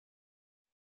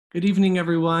Good evening,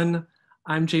 everyone.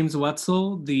 I'm James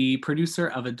Wetzel, the producer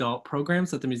of adult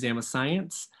programs at the Museum of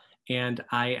Science, and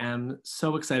I am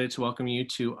so excited to welcome you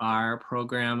to our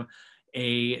program,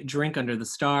 A Drink Under the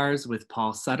Stars with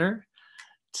Paul Sutter.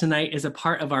 Tonight is a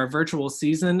part of our virtual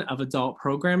season of adult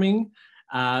programming,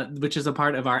 which is a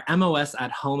part of our MOS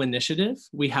at Home initiative.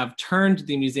 We have turned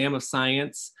the Museum of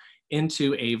Science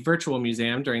into a virtual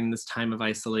museum during this time of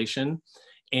isolation,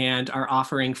 and are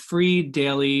offering free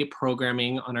daily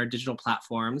programming on our digital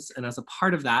platforms. And as a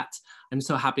part of that, I'm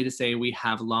so happy to say we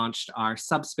have launched our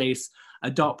SubSpace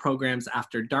Adult Programs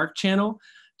After Dark channel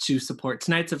to support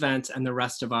tonight's event and the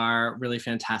rest of our really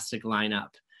fantastic lineup.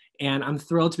 And I'm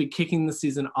thrilled to be kicking the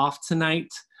season off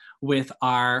tonight with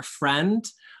our friend,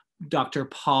 Dr.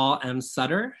 Paul M.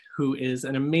 Sutter, who is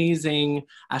an amazing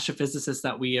astrophysicist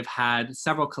that we have had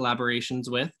several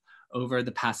collaborations with over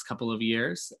the past couple of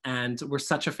years. And we're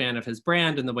such a fan of his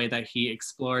brand and the way that he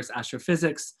explores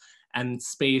astrophysics and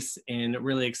space in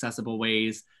really accessible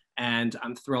ways. And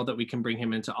I'm thrilled that we can bring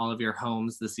him into all of your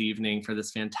homes this evening for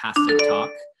this fantastic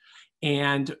talk.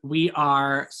 And we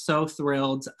are so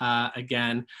thrilled,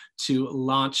 again, to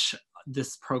launch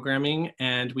this programming,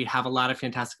 and we have a lot of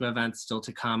fantastic events still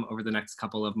to come over the next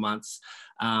couple of months.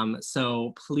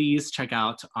 So please check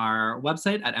out our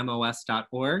website at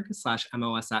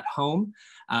mos.org/mosathome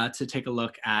to take a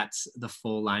look at the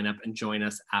full lineup and join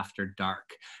us after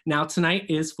dark. Now, tonight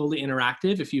is fully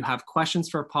interactive. If you have questions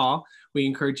for Paul, we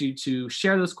encourage you to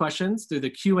share those questions through the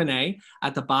Q&A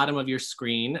at the bottom of your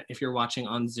screen if you're watching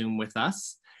on Zoom with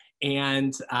us.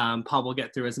 And Paul will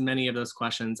get through as many of those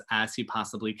questions as he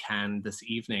possibly can this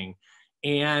evening.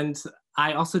 And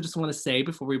I also just want to say,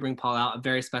 before we bring Paul out, a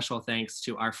very special thanks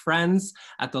to our friends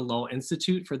at the Lowell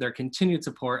Institute for their continued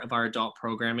support of our adult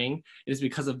programming. It is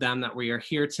because of them that we are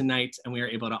here tonight and we are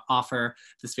able to offer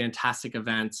this fantastic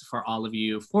event for all of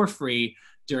you for free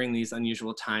during these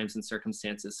unusual times and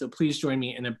circumstances. So please join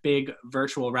me in a big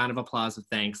virtual round of applause of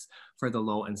thanks for the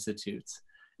Lowell Institute.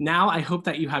 Now, I hope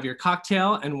that you have your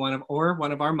cocktail and one of our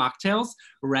mocktails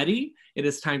ready. It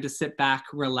is time to sit back,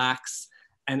 relax,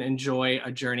 and enjoy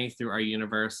a journey through our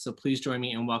universe. So please join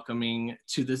me in welcoming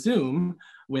to the Zoom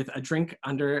with A Drink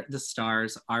Under the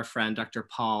Stars, our friend, Dr.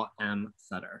 Paul M.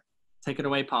 Sutter. Take it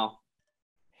away, Paul.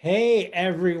 Hey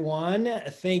everyone,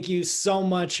 thank you so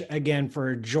much again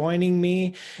for joining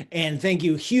me. And thank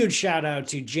you, huge shout out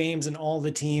to James and all the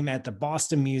team at the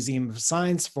Boston Museum of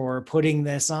Science for putting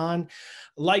this on.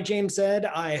 Like James said,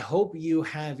 I hope you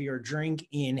have your drink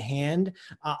in hand.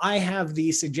 I have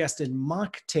the suggested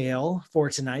mocktail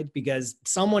for tonight because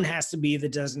someone has to be the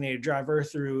designated driver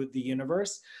through the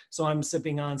universe. So I'm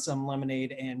sipping on some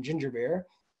lemonade and ginger beer.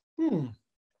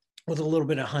 With a little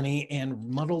bit of honey and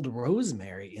muddled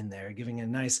rosemary in there, giving a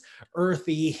nice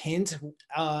earthy hint.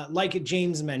 Like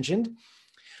James mentioned,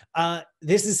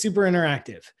 this is super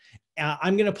interactive.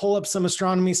 I'm going to pull up some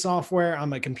astronomy software on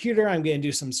my computer. I'm going to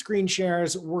do some screen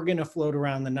shares. We're going to float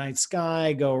around the night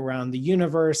sky, go around the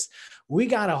universe. We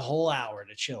got a whole hour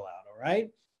to chill out, all right?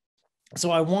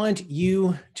 So I want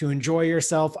you to enjoy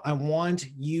yourself. I want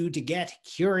you to get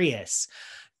curious.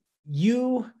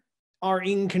 You are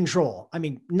in control. I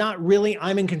mean, not really,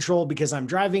 I'm in control because I'm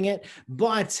driving it,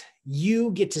 but you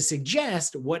get to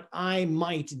suggest what I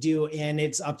might do, and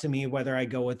it's up to me whether I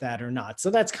go with that or not.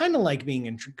 So that's kind of like being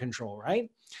in control,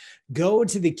 right? Go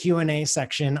to the Q&A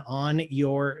section on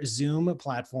your Zoom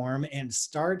platform and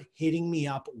start hitting me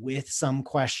up with some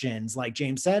questions. Like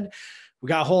James said, we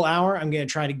got a whole hour. I'm going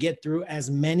to try to get through as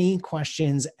many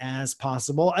questions as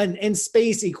possible and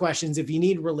spacey questions. If you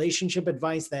need relationship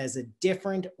advice, that is a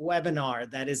different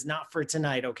webinar. That is not for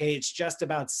tonight, okay? It's just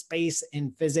about space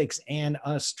and physics and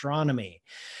astronomy.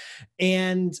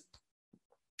 And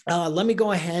let me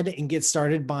go ahead and get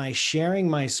started by sharing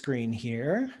my screen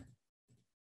here.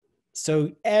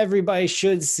 So everybody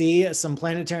should see some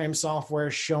planetarium software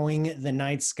showing the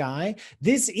night sky.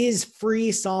 This is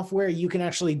free software. You can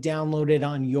actually download it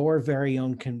on your very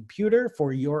own computer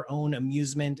for your own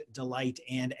amusement, delight,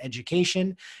 and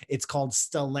education. It's called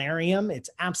Stellarium. It's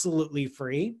absolutely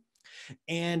free.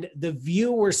 And the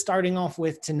view we're starting off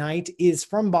with tonight is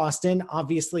from Boston.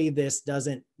 Obviously, this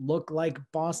doesn't look like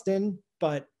Boston,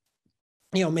 but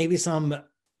maybe some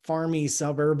farmy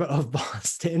suburb of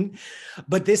Boston,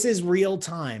 but this is real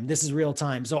time. This is real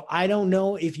time. So I don't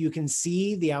know if you can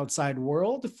see the outside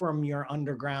world from your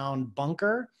underground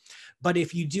bunker, but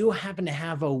if you do happen to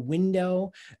have a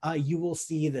window, you will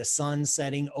see the sun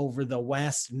setting over the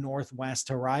northwest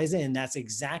horizon. And that's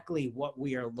exactly what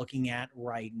we are looking at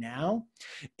right now.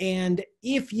 And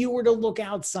if you were to look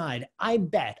outside, I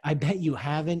bet you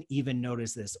haven't even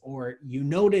noticed this, or you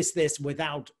notice this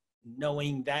without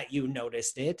knowing that you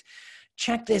noticed it.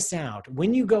 Check this out.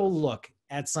 When you go look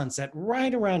at sunset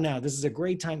right around now, this is a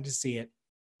great time to see it.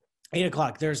 8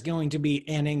 o'clock, there's going to be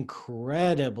an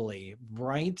incredibly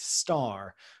bright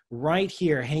star right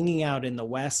here hanging out in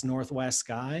the northwest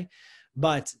sky.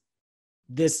 But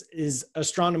this is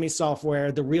astronomy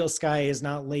software. The real sky is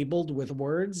not labeled with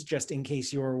words, just in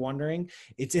case you were wondering.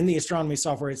 It's in the astronomy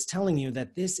software. It's telling you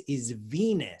that this is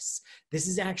Venus. This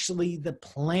is actually the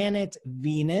planet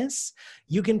Venus.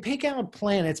 You can pick out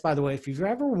planets, by the way, if you've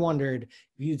ever wondered,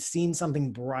 if you've seen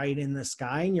something bright in the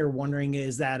sky and you're wondering,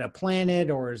 is that a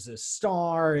planet or is it a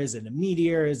star? Is it a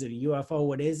meteor? Is it a UFO?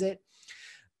 What is it?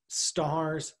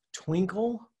 Stars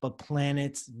twinkle, but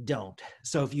planets don't.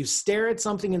 So if you stare at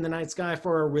something in the night sky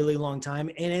for a really long time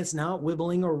and it's not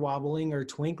wibbling or wobbling or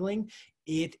twinkling,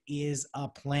 it is a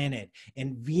planet.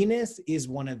 And Venus is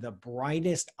one of the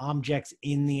brightest objects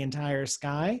in the entire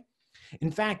sky.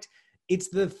 In fact, it's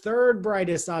the third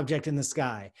brightest object in the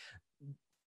sky.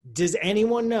 Does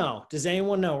anyone know?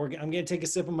 I'm going to take a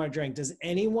sip of my drink. Does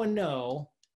anyone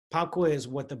know, pop quiz,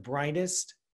 what the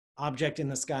brightest object in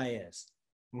the sky is?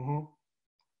 Mm-hmm.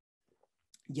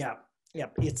 Yeah,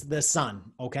 it's the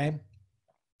sun, okay?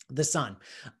 The sun.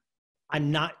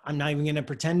 I'm not even going to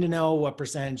pretend to know what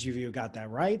percentage of you got that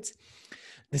right.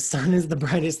 The sun is the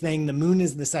brightest thing. The moon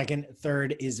is the second.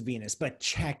 Third is Venus. But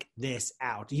check this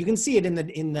out. You can see it in the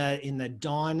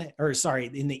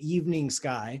evening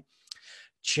sky.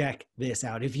 Check this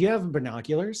out. If you have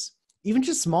binoculars, even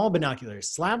just small binoculars,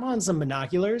 slap on some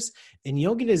binoculars and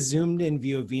you'll get a zoomed in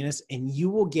view of Venus, and you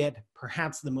will get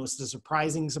perhaps the most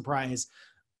surprising surprise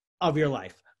of your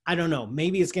life. I don't know.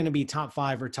 Maybe it's going to be top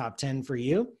 5 or top 10 for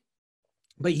you,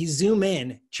 but you zoom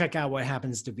in, check out what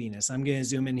happens to Venus. I'm going to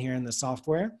zoom in here in the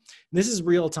software. This is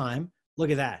real time. Look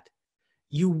at that.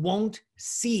 You won't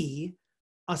see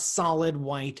a solid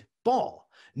white ball.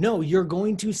 No, you're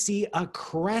going to see a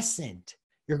crescent.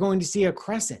 You're going to see a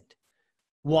crescent.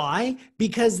 Why?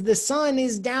 Because the sun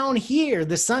is down here.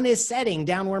 The sun is setting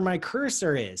down where my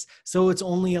cursor is. So it's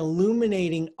only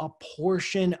illuminating a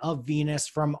portion of Venus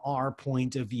from our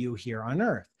point of view here on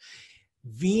Earth.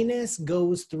 Venus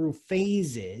goes through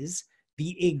phases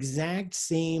the exact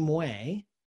same way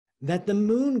that the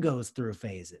moon goes through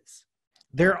phases.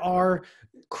 There are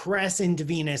crescent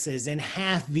Venuses and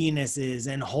half Venuses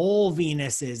and whole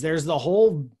Venuses. There's the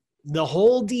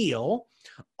whole deal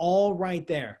all right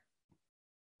there.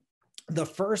 The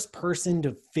first person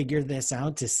to figure this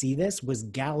out, to see this, was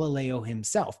Galileo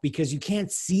himself, because you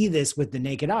can't see this with the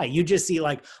naked eye. You just see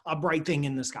like a bright thing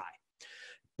in the sky.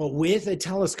 But with a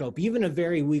telescope, even a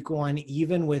very weak one,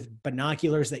 even with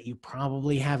binoculars that you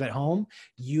probably have at home,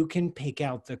 you can pick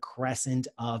out the crescent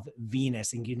of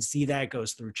Venus. And you can see that it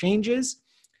goes through changes.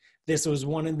 This was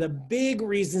one of the big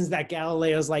reasons that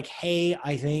Galileo's like, hey,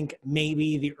 I think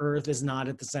maybe the Earth is not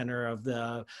at the center of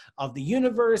the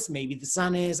universe. Maybe the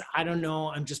sun is. I don't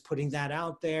know. I'm just putting that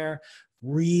out there.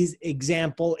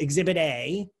 Example, Exhibit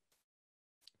A,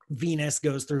 Venus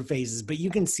goes through phases, but you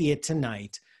can see it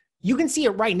tonight. You can see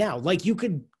it right now. Like, you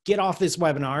could get off this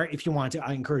webinar if you want to.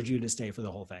 I encourage you to stay for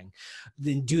the whole thing.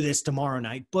 Then do this tomorrow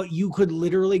night. But you could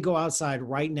literally go outside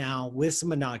right now with some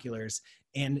binoculars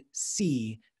and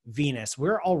see Venus.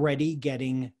 We're already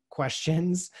getting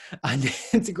questions.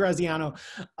 Nancy Graziano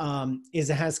is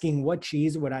asking, what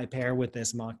cheese would I pair with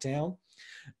this mocktail?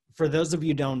 For those of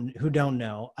you who don't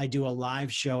know, I do a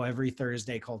live show every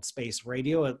Thursday called Space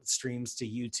Radio. It streams to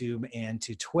YouTube and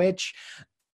to Twitch.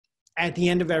 At the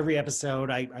end of every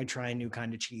episode, I try a new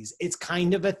kind of cheese. It's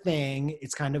kind of a thing.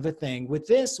 With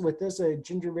this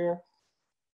ginger beer,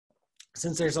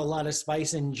 since there's a lot of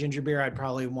spice in ginger beer, I'd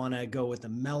probably want to go with the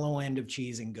mellow end of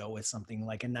cheese and go with something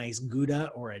like a nice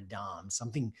Gouda or a Dom,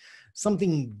 something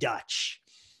Dutch.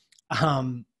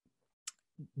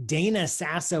 Dana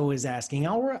Sasso is asking,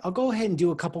 I'll go ahead and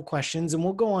do a couple questions and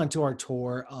we'll go on to our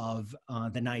tour of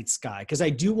the night sky, because I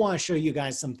do want to show you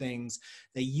guys some things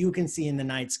that you can see in the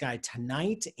night sky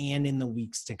tonight and in the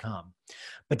weeks to come.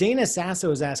 But Dana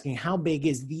Sasso is asking, how big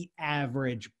is the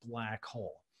average black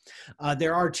hole?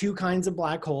 There are two kinds of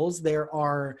black holes. There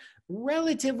are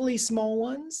relatively small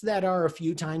ones that are a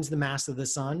few times the mass of the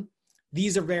sun.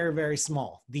 These are very, very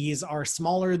small. These are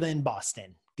smaller than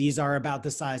Boston. These are about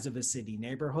the size of a city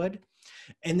neighborhood.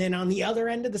 And then on the other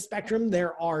end of the spectrum,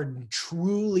 there are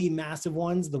truly massive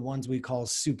ones, the ones we call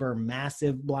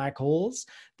supermassive black holes,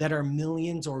 that are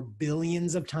millions or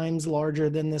billions of times larger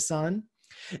than the sun.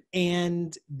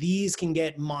 And these can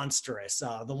get monstrous.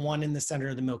 The one in the center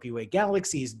of the Milky Way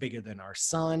galaxy is bigger than our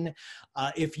sun.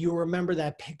 If you remember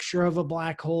that picture of a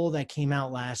black hole that came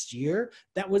out last year,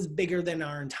 that was bigger than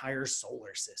our entire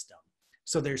solar system.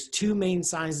 So there's two main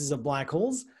sizes of black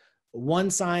holes. One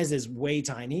size is way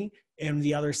tiny and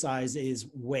the other size is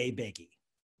way biggy.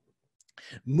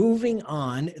 Moving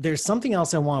on, there's something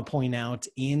else I want to point out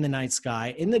in the night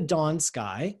sky, in the dawn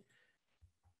sky.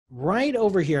 Right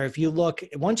over here, if you look,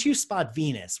 once you spot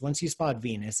Venus,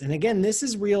 and again, this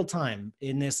is real time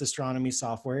in this astronomy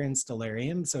software in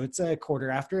Stellarium, so it's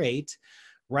 8:15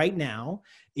 right now.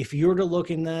 If you were to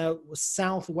look in the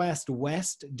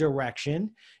southwest-west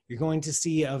direction, you're going to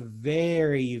see a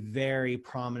very, very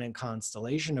prominent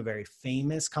constellation, a very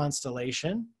famous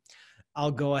constellation.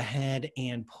 I'll go ahead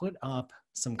and put up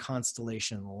some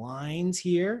constellation lines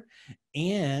here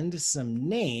and some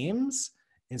names.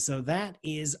 And so that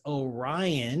is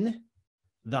Orion,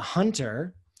 the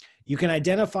hunter. You can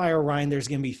identify Orion. There's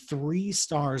going to be 3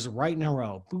 stars right in a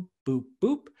row. Boop, boop,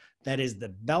 boop. That is the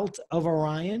belt of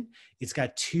Orion. It's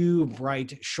got 2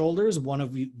 bright shoulders. One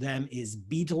of them is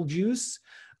Betelgeuse,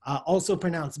 also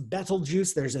pronounced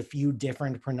Betelgeuse. There's a few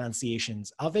different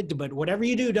pronunciations of it, but whatever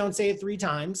you do, don't say it 3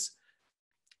 times.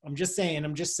 I'm just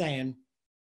saying.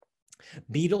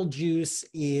 Betelgeuse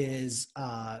is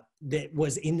that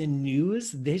was in the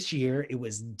news this year. It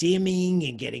was dimming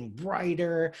and getting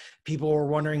brighter. People were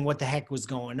wondering what the heck was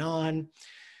going on.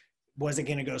 Was it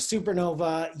going to go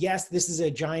supernova? Yes, this is a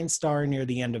giant star near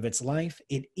the end of its life.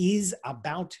 It is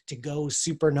about to go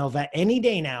supernova any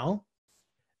day now,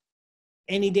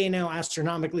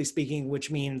 astronomically speaking,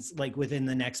 which means like within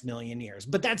the next million years.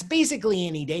 But that's basically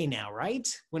any day now, right?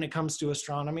 When it comes to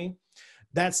astronomy.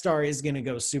 That star is going to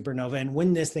go supernova, and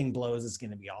when this thing blows, it's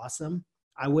going to be awesome.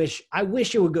 I wish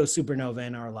it would go supernova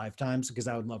in our lifetimes because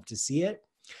I would love to see it.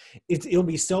 It'll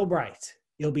be so bright.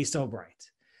 It'll be so bright.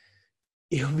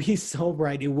 It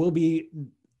will be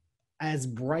as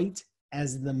bright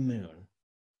as the moon.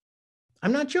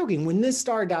 I'm not joking. When this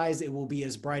star dies, it will be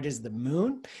as bright as the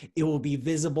moon. It will be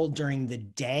visible during the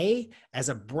day as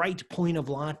a bright point of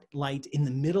light in the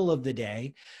middle of the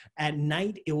day. At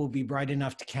night, it will be bright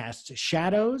enough to cast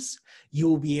shadows. You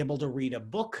will be able to read a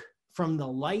book from the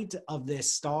light of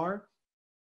this star.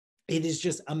 It is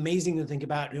just amazing to think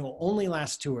about. It will only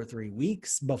last 2 or 3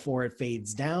 weeks before it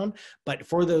fades down. But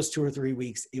for those 2 or 3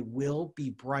 weeks, it will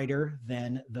be brighter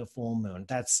than the full moon.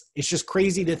 It's just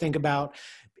crazy to think about.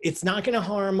 It's not going to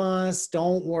harm us.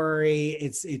 Don't worry.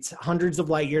 It's hundreds of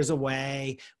light years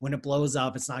away. When it blows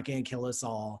up, it's not going to kill us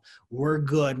all. We're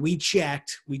good. We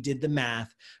checked. We did the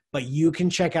math. But you can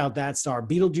check out that star.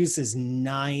 Betelgeuse is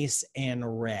nice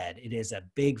and red. It is a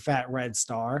big, fat red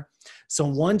star. So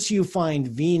once you find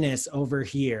Venus over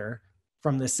here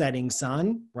from the setting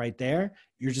sun, right there,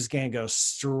 you're just going to go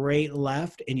straight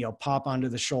left and you'll pop onto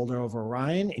the shoulder of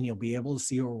Orion and you'll be able to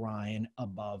see Orion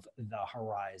above the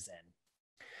horizon.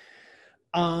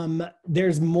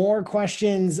 There's more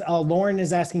questions. Lauren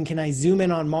is asking, can I zoom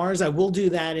in on Mars? I will do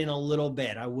that in a little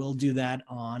bit. I will do that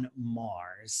on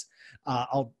Mars.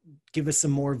 I'll give us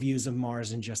some more views of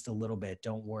Mars in just a little bit.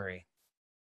 Don't worry.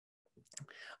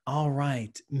 All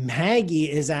right.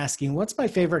 Maggie is asking, what's my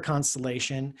favorite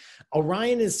constellation?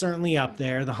 Orion is certainly up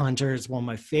there. The Hunter is one of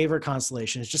my favorite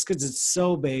constellations just because it's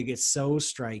so big. It's so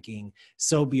striking,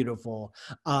 so beautiful.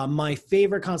 My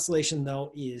favorite constellation,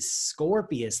 though, is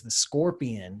Scorpius, the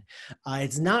Scorpion.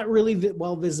 It's not really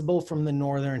well visible from the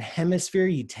northern hemisphere.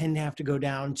 You tend to have to go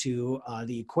down to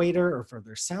the equator or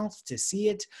further south to see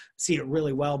it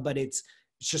really well, but it's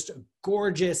just a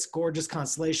gorgeous, gorgeous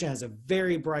constellation. It has a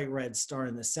very bright red star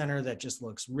in the center that just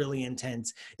looks really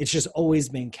intense. It's just always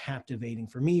been captivating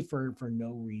for me for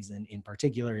no reason in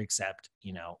particular, except,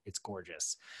 it's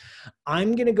gorgeous.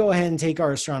 I'm going to go ahead and take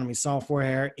our astronomy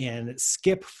software and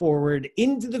skip forward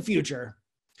into the future.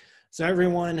 So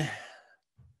everyone,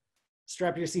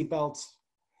 strap your seatbelts,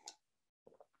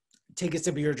 take a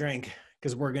sip of your drink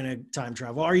because we're going to time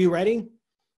travel. Are you ready?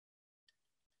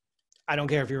 I don't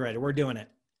care if you're ready. We're doing it.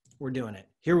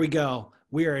 Here we go.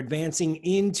 We are advancing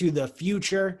into the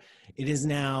future. It is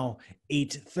now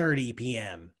 8:30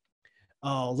 p.m.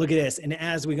 Oh, look at this. And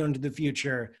as we go into the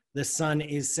future, the sun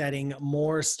is setting.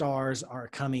 More stars are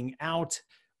coming out.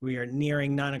 We are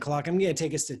nearing 9 o'clock. I'm going to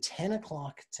take us to 10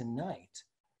 o'clock tonight.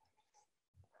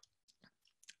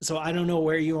 So I don't know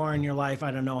where you are in your life.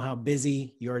 I don't know how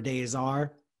busy your days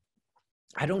are.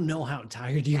 I don't know how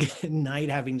tired you get at night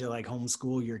having to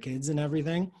homeschool your kids and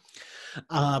everything.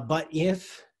 But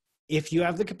if you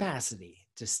have the capacity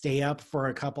to stay up for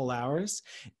a couple hours,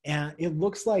 and it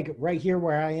looks like right here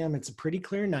where I am, it's a pretty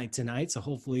clear night tonight. So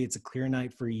hopefully it's a clear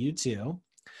night for you too.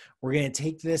 We're going to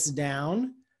take this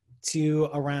down to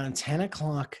around 10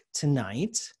 o'clock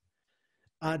tonight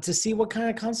to see what kind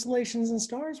of constellations and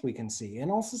stars we can see, and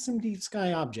also some deep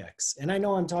sky objects. And I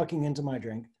know I'm talking into my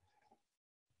drink.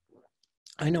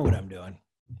 I know what I'm doing.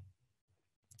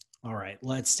 All right,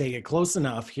 let's take it close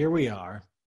enough. Here we are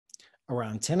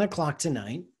around 10 o'clock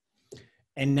tonight.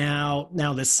 And now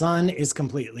the sun is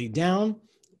completely down.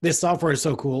 This software is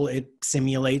so cool. It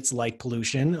simulates light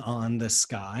pollution on the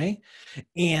sky.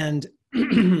 And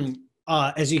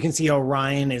as you can see,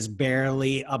 Orion is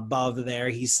barely above there.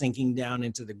 He's sinking down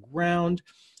into the ground.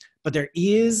 But there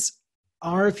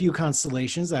are a few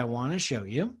constellations that I want to show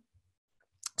you.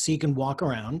 So you can walk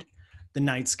around the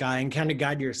night sky and kind of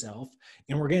guide yourself.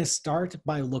 And we're going to start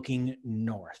by looking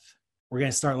north. We're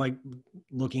going to start like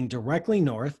looking directly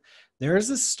north. There's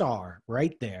a star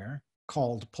right there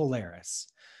called Polaris.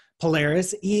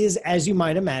 Polaris is, as you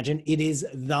might imagine, it is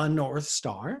the North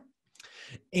Star.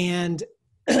 And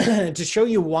to show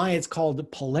you why it's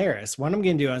called Polaris, what I'm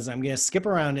going to do is I'm going to skip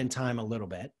around in time a little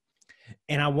bit.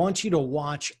 And I want you to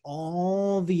watch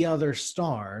all the other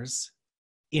stars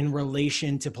in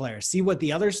relation to Polaris. See what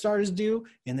the other stars do,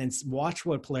 and then watch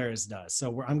what Polaris does.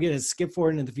 So I'm going to skip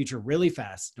forward into the future really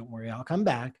fast. Don't worry, I'll come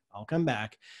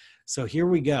back. So here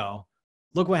we go.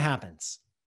 Look what happens.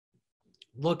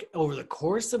 Look over the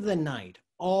course of the night,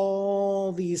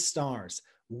 all these stars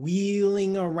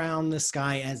wheeling around the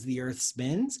sky as the Earth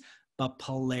spins, but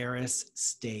Polaris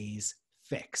stays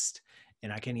fixed.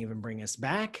 And I can even bring us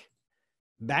back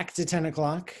to 10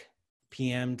 o'clock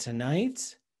p.m.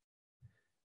 tonight.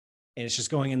 And it's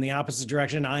just going in the opposite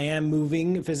direction. I am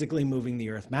physically moving the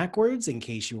Earth backwards, in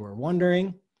case you were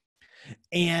wondering.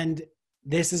 And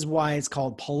this is why it's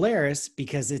called Polaris,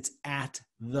 because it's at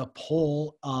the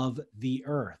pole of the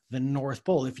Earth, the North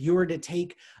Pole. If you were to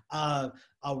take a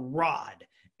rod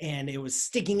and it was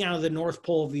sticking out of the North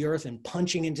Pole of the Earth and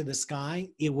punching into the sky,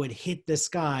 it would hit the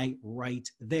sky right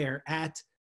there at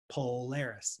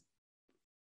Polaris.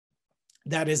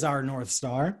 That is our North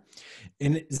Star.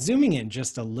 And zooming in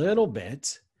just a little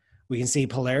bit, we can see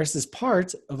Polaris is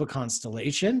part of a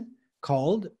constellation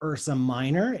called Ursa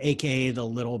Minor, aka the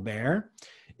Little Bear.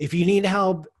 If you need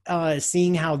help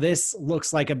seeing how this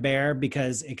looks like a bear,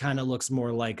 because it kind of looks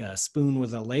more like a spoon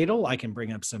with a ladle, I can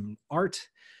bring up some art.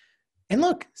 And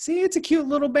look, see, it's a cute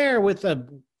little bear with a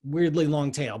weirdly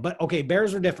long tail. But okay,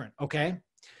 bears are different, okay?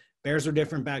 Bears were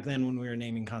different back then when we were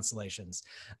naming constellations.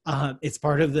 It's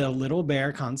part of the Little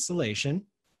Bear constellation.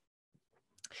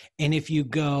 And if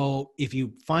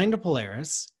you find a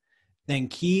Polaris, then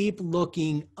keep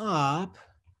looking up,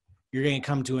 you're going to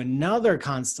come to another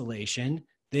constellation,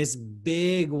 this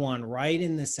big one right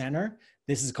in the center.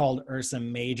 This is called Ursa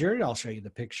Major. I'll show you the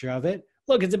picture of it.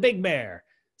 Look, it's a big bear.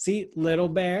 See, little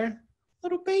bear,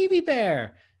 little baby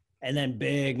bear, and then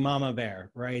big mama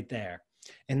bear right there.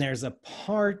 And there's a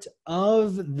part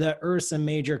of the Ursa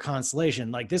Major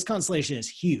constellation. Like, this constellation is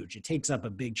huge. It takes up a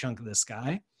big chunk of the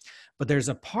sky. But there's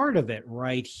a part of it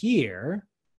right here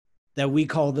that we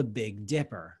call the Big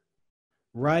Dipper.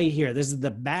 Right here. This is the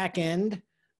back end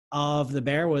of the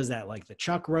bear. Was that like the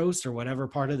chuck roast or whatever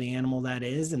part of the animal that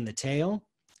is in the tail?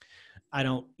 I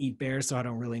don't eat bears, so I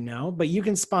don't really know. But you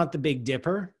can spot the Big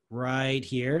Dipper right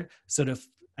here. So to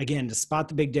spot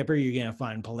the Big Dipper, you're going to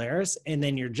find Polaris, and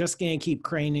then you're just going to keep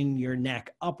craning your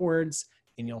neck upwards,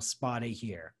 and you'll spot it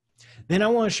here. Then I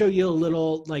want to show you a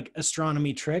little like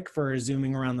astronomy trick for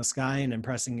zooming around the sky and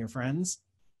impressing your friends.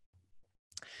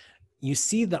 You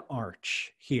see the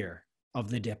arch here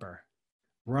of the Dipper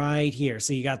right here.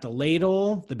 So you got the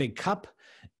ladle, the big cup,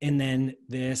 and then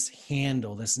this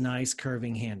handle, this nice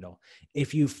curving handle.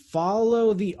 If you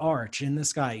follow the arch in the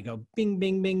sky, you go bing,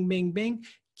 bing, bing, bing, bing,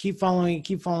 keep following,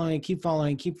 keep following, keep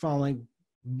following, keep following,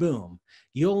 boom.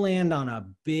 You'll land on a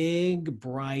big,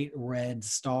 bright red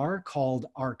star called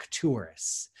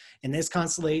Arcturus. And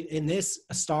this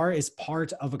star is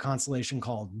part of a constellation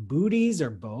called Bootes or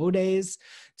Bodes,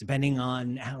 depending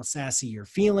on how sassy you're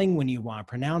feeling when you want to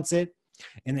pronounce it.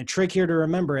 And the trick here to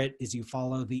remember it is you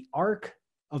follow the arc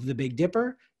of the Big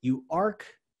Dipper, you arc,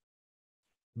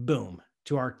 boom,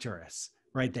 to Arcturus.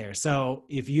 Right there. So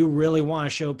if you really want to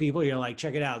show people, you're like,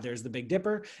 check it out. There's the Big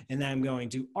Dipper. And then I'm going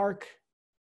to arc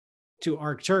to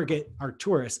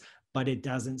Arcturus, but it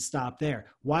doesn't stop there.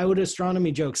 Why would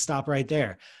astronomy jokes stop right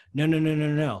there?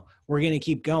 No. We're going to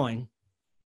keep going.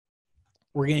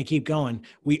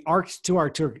 We arced to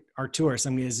Arcturus.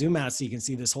 I'm going to zoom out so you can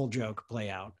see this whole joke play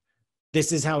out.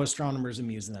 This is how astronomers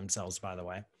amuse themselves, by the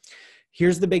way.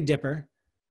 Here's the Big Dipper.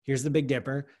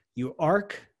 You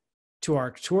arc to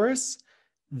Arcturus.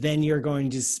 Then you're going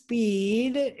to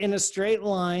speed in a straight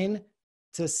line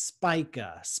to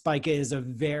Spica. Spica is a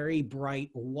very bright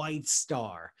white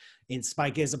star. And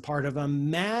Spica is a part of a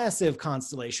massive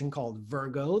constellation called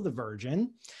Virgo, the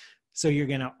Virgin. So you're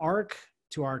going to arc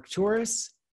to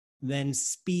Arcturus, then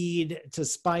speed to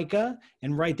Spica.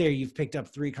 And right there, you've picked up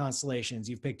 3 constellations.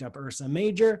 You've picked up Ursa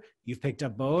Major, you've picked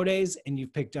up Boötes, and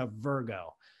you've picked up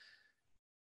Virgo.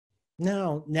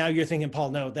 Now you're thinking,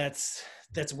 Paul, no, that's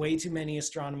way too many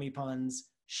astronomy puns.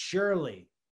 Surely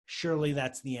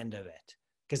that's the end of it.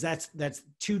 Because that's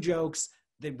 2 jokes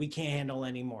that we can't handle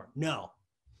anymore. No.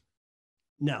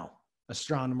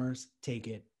 Astronomers take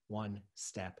it one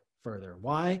step further.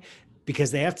 Why? Because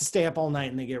they have to stay up all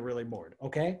night and they get really bored.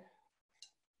 Okay.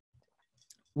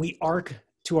 We arc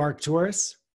to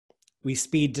Arcturus, we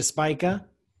speed to Spica,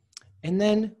 and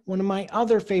then one of my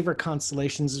other favorite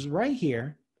constellations is right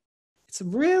here. It's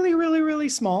really, really, really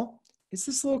small. It's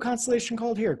this little constellation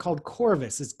called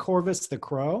Corvus. It's Corvus the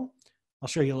Crow. I'll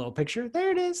show you a little picture.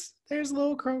 There it is. There's a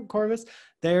little Corvus.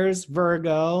 There's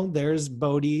Virgo. There's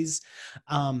Boötes.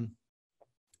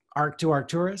 Arc to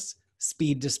Arcturus,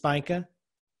 speed to Spica,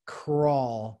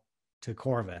 crawl to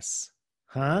Corvus.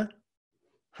 Huh?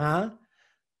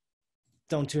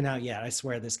 Don't tune out yet. I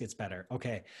swear this gets better.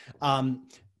 Okay.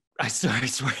 I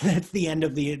swear that's the end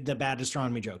of the bad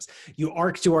astronomy jokes. You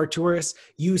arc to Arcturus,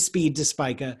 you speed to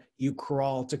Spica, you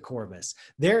crawl to Corvus.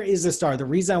 There is a star. The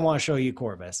reason I want to show you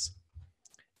Corvus,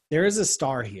 there is a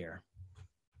star here.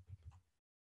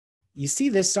 You see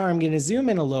this star? I'm going to zoom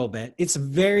in a little bit. It's a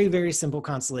very, very simple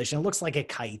constellation. It looks like a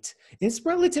kite. It's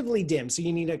relatively dim, so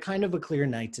you need a kind of a clear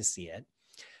night to see it.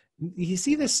 You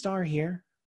see this star here?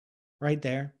 Right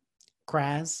there?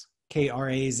 Kraz,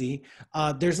 K-R-A-Z.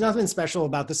 There's nothing special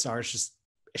about the star. It's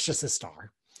just a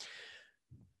star.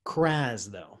 Kraz,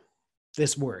 though.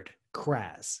 This word,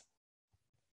 Kraz.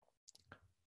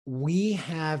 We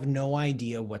have no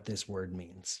idea what this word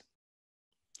means.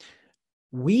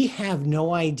 We have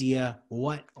no idea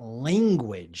what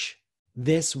language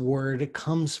this word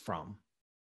comes from.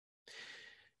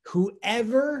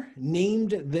 Whoever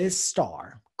named this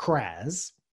star,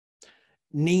 Kraz,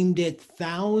 named it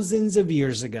thousands of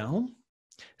years ago,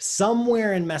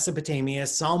 somewhere in Mesopotamia,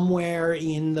 somewhere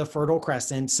in the Fertile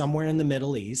Crescent, somewhere in the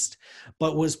Middle East,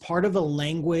 but was part of a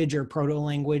language or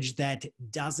proto-language that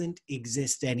doesn't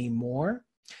exist anymore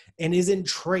and isn't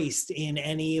traced in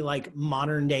any like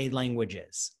modern day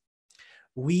languages.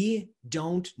 We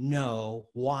don't know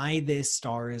why this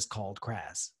star is called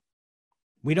Kraz.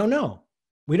 We don't know.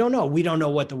 We don't know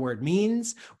what the word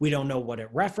means. We don't know what it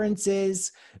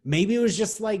references. Maybe it was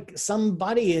just like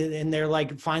somebody and they're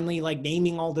like finally like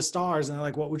naming all the stars and they're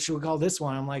like, what should we call this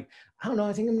one? I'm like, I don't know.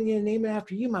 I think I'm going to name it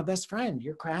after you, my best friend.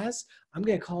 You're Kraz. I'm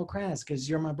going to call it Kraz because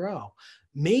you're my bro.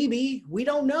 Maybe. We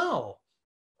don't know.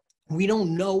 We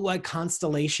don't know what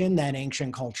constellation that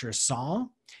ancient culture saw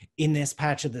in this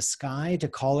patch of the sky to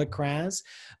call it Kraz.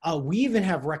 We even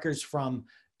have records from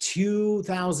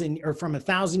 2,000 or from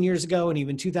 1,000 years ago and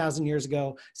even 2,000 years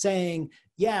ago saying,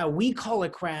 yeah, we call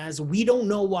it Kraz. We don't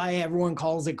know why everyone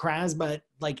calls it Kraz, but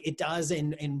like it does,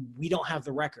 and we don't have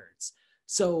the records.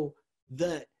 So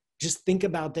just think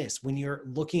about this. When you're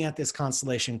looking at this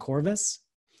constellation Corvus,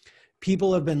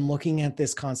 people have been looking at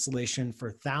this constellation for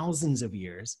thousands of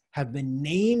years, have been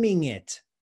naming it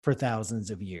for thousands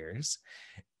of years.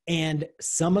 And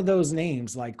some of those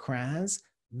names like Kraz,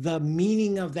 the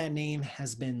meaning of that name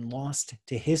has been lost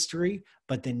to history,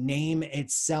 but the name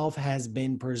itself has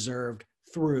been preserved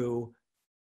through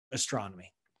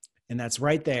astronomy. And that's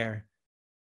right there,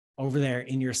 over there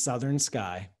in your southern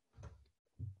sky,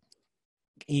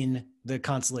 in the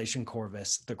constellation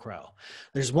Corvus, the Crow.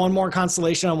 There's one more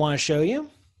constellation I want to show you.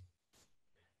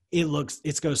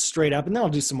 It goes straight up, and then I'll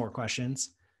do some more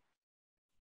questions.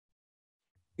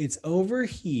 It's over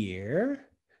here.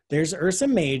 There's Ursa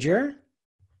Major.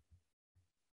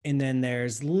 And then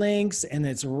there's Lynx, and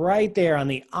it's right there on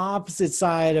the opposite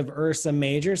side of Ursa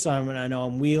Major. So I know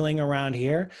I'm wheeling around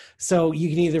here. So you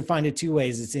can either find it 2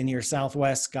 ways. It's in your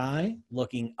southwest sky,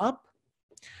 looking up,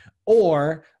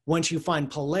 or once you find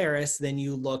Polaris, then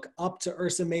you look up to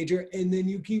Ursa Major, and then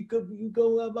you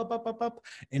go up,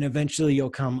 and eventually you'll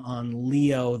come on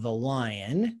Leo the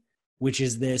Lion, which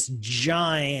is this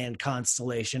giant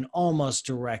constellation almost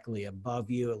directly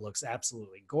above you. It looks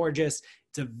absolutely gorgeous.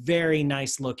 It's a very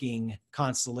nice looking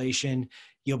constellation.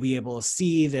 You'll be able to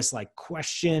see this like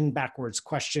backwards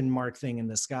question mark thing in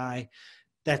the sky.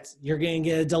 You're going to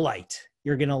get a delight.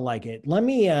 You're going to like it. Let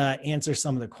me answer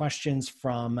some of the questions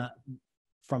from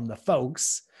the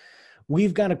folks.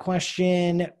 We've got a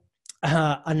question,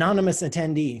 anonymous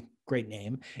attendee. Great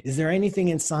name. Is there anything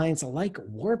in science like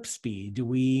warp speed? Do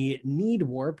we need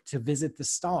warp to visit the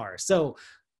star? So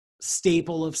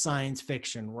staple of science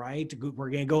fiction, right? We're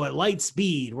going to go at light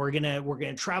speed. We're going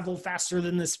to travel faster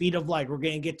than the speed of light. We're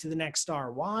going to get to the next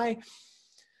star. Why?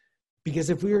 Because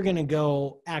if we were going to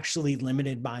go actually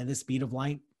limited by the speed of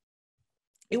light,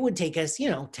 it would take us,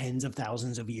 tens of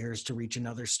thousands of years to reach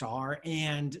another star.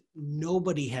 And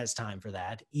nobody has time for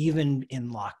that, even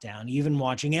in lockdown, even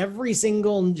watching every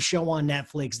single show on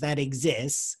Netflix that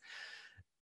exists.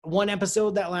 One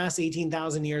episode that lasts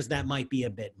 18,000 years, that might be a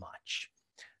bit much.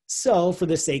 So for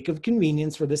the sake of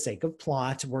convenience, for the sake of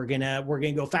plot, we're gonna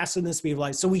go faster than the speed of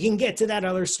light so we can get to that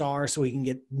other star, so we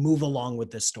can move along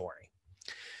with this story.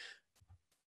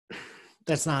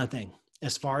 That's not a thing.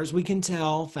 As far as we can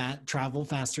tell, travel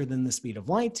faster than the speed of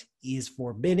light is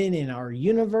forbidden in our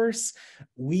universe.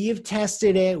 We've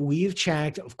tested it. We've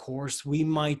checked. Of course, we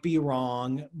might be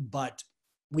wrong, but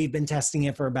we've been testing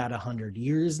it for about 100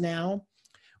 years now.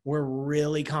 We're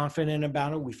really confident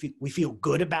about it. We feel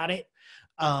good about it.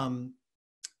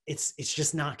 It's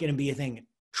just not going to be a thing.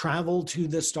 Travel to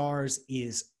the stars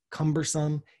is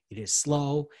cumbersome. It is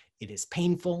slow. It is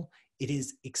painful. It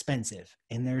is expensive,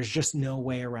 and there's just no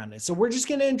way around it. So we're just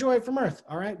going to enjoy it from Earth.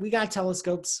 All right. We got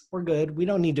telescopes. We're good. We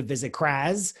don't need to visit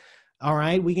Kraz. All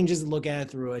right. We can just look at it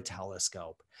through a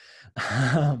telescope.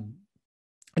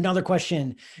 Another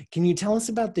question. Can you tell us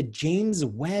about the James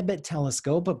Webb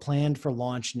Telescope planned for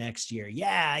launch next year?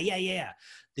 Yeah.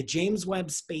 The James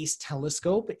Webb Space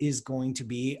Telescope is going to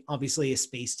be obviously a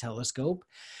space telescope.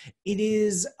 It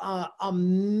is a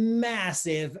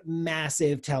massive,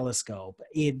 massive telescope.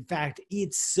 In fact,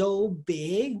 it's so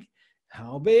big.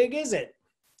 How big is it?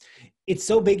 It's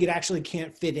so big it actually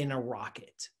can't fit in a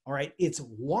rocket. All right. It's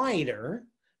wider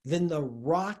than the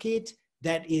rocket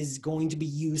that is going to be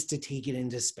used to take it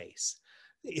into space.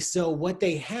 So what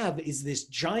they have is this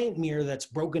giant mirror that's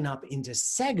broken up into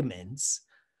segments,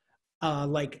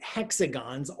 like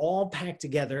hexagons, all packed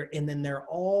together, and then they're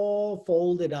all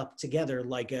folded up together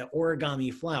like an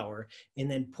origami flower, and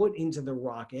then put into the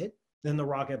rocket. Then the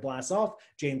rocket blasts off,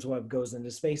 James Webb goes into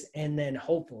space, and then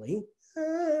hopefully,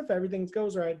 if everything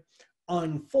goes right,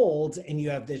 unfolds, and you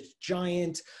have this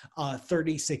giant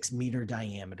 36-meter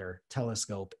diameter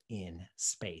telescope in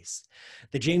space.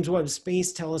 The James Webb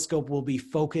Space Telescope will be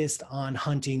focused on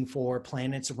hunting for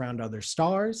planets around other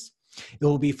stars. It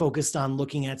will be focused on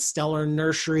looking at stellar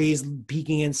nurseries,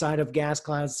 peeking inside of gas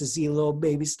clouds to see little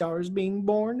baby stars being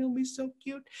born. It'll be so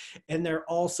cute. And they're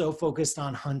also focused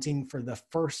on hunting for the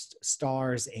first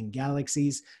stars and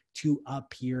galaxies to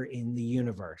appear in the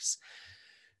universe.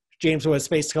 James Webb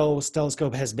Space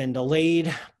Telescope has been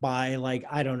delayed by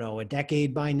a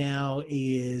decade by now,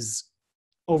 is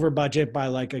over budget by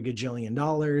like $1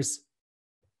 gajillion.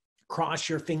 Cross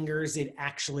your fingers, it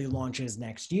actually launches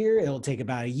next year. It'll take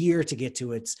about a year to get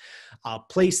to its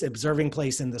observing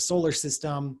place in the solar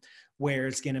system, where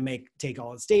it's going to take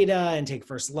all its data and take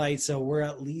first light. So we're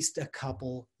at least a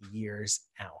couple years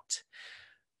out.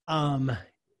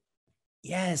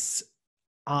 Yes.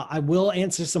 I will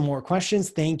answer some more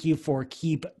questions. Thank you for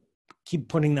keep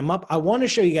putting them up. I want to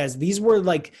show you guys, these were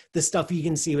like the stuff you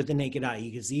can see with the naked eye.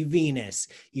 You can see Venus.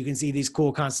 You can see these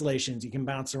cool constellations. You can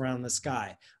bounce around the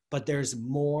sky. But there's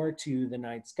more to the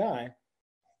night sky.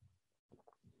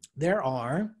 There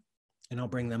are, and I'll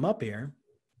bring them up here,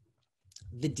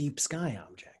 the deep sky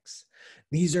objects.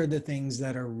 These are the things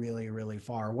that are really, really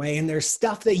far away. And there's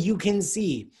stuff that you can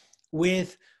see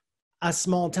with a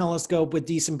small telescope with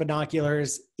decent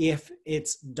binoculars if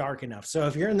it's dark enough. So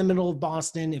if you're in the middle of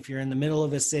Boston, if you're in the middle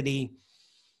of a city,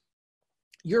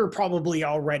 you're probably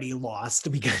already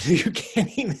lost because you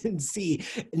can't even see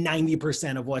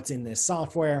 90% of what's in this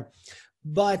software.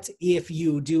 But if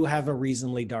you do have a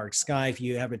reasonably dark sky, if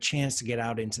you have a chance to get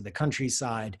out into the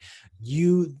countryside,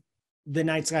 the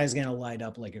night sky is going to light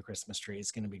up like a Christmas tree.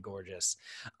 It's going to be gorgeous.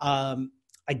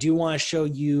 I do want to show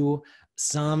you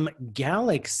some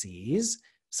galaxies,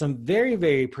 some very,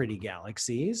 very pretty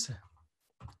galaxies,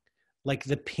 like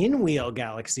the Pinwheel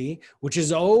Galaxy, which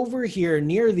is over here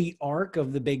near the arc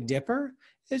of the Big Dipper.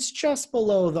 It's just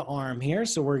below the arm here.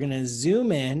 So we're going to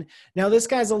zoom in. Now, this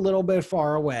guy's a little bit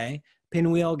far away.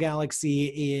 Pinwheel Galaxy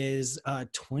is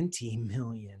 20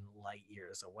 million light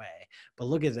years away. But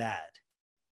look at that.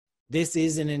 This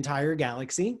is an entire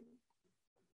galaxy,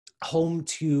 home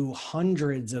to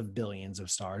hundreds of billions of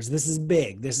stars. This is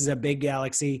big. This is a big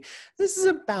galaxy. This is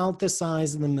about the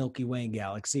size of the Milky Way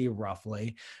galaxy,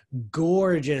 roughly.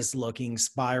 Gorgeous looking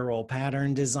spiral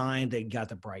pattern design. They got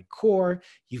the bright core.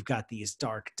 You've got these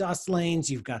dark dust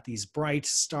lanes. You've got these bright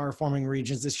star forming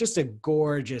regions. It's just a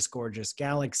gorgeous, gorgeous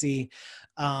galaxy.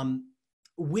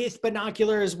 With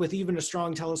binoculars, with even a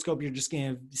strong telescope, you're just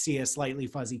going to see a slightly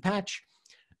fuzzy patch.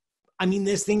 I mean,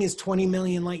 this thing is 20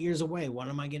 million light years away. What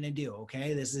am I going to do?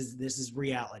 Okay, this is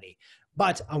reality.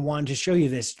 But I wanted to show you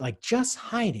this, like just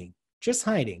hiding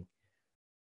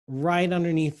right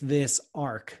underneath this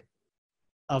arc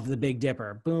of the Big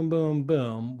Dipper. Boom, boom,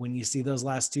 boom. When you see those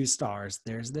last two stars,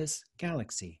 there's this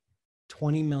galaxy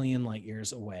 20 million light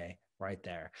years away right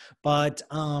there. But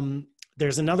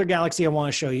there's another galaxy I want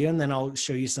to show you, and then I'll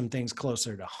show you some things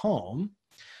closer to home.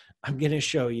 I'm going to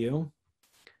show you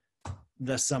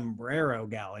the Sombrero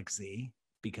Galaxy,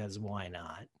 because why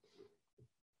not?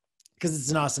 Because it's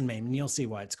an awesome name, and you'll see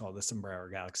why it's called the Sombrero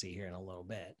Galaxy here in a little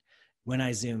bit. When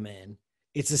I zoom in,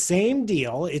 it's the same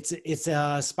deal. It's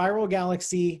a spiral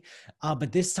galaxy,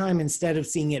 but this time, instead of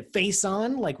seeing it face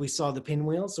on, like we saw the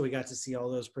pinwheel, so we got to see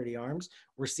all those pretty arms,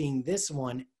 we're seeing this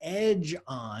one edge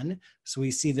on. So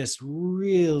we see this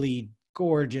really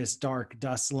gorgeous dark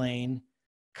dust lane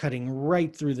cutting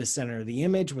right through the center of the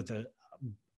image with a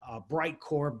bright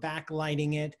core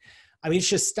backlighting it. I mean, it's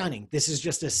just stunning. This is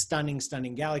just a stunning,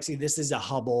 stunning galaxy. This is a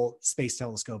Hubble Space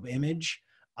Telescope image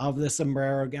of the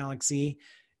Sombrero Galaxy.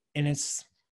 And it's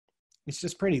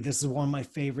just pretty. This is one of my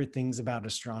favorite things about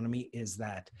astronomy, is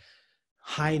that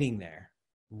hiding there,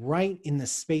 right in the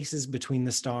spaces between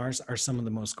the stars, are some of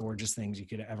the most gorgeous things you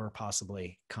could ever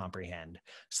possibly comprehend.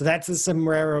 So that's the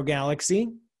Sombrero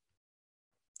Galaxy.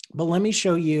 But let me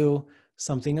show you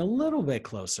something a little bit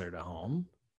closer to home.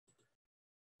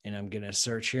 And I'm going to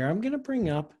search here. I'm going to bring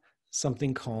up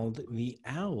something called the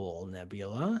Owl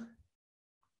Nebula.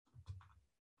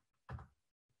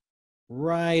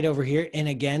 Right over here. And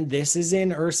again, this is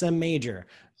in Ursa Major.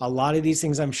 A lot of these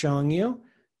things I'm showing you.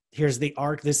 Here's the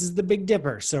arc. This is the Big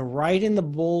Dipper. So right in the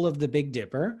bowl of the Big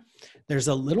Dipper, there's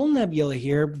a little nebula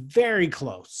here, very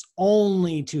close,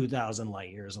 only 2,000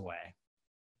 light years away.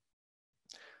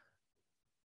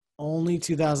 Only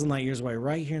 2,000 light years away,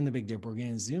 right here in the Big Dipper. We're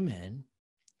going to zoom in,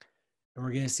 and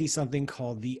we're going to see something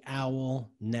called the Owl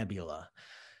Nebula.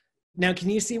 Now, can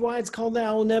you see why it's called the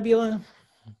Owl Nebula?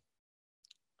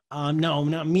 No,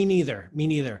 not me neither. Me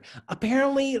neither.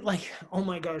 Apparently, like, oh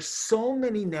my gosh, so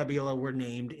many nebula were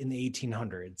named in the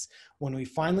 1800s when we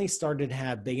finally started to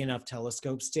have big enough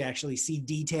telescopes to actually see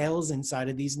details inside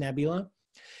of these nebula.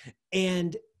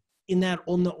 And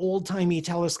on the old timey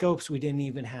telescopes, we didn't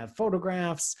even have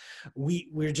photographs.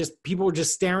 People were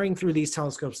just staring through these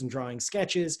telescopes and drawing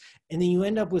sketches. And then you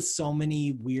end up with so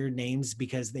many weird names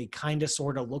because they kind of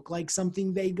sort of look like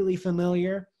something vaguely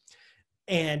familiar.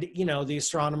 And, you know, the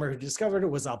astronomer who discovered it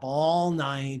was up all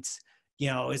night, you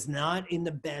know, is not in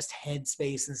the best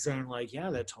headspace and saying like, yeah,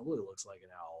 that totally looks like an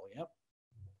owl. Yep.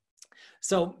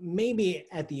 So maybe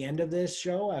at the end of this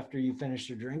show, after you finish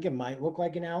your drink, it might look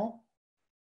like an owl.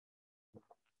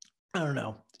 I don't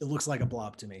know. It looks like a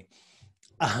blob to me.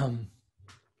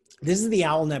 This is the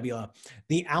Owl Nebula.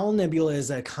 The Owl Nebula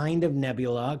is a kind of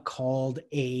nebula called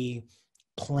a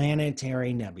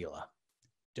planetary nebula.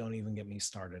 Don't even get me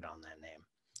started on that name.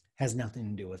 Has nothing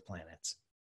to do with planets.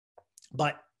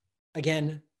 But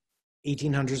again,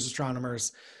 1800s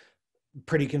astronomers,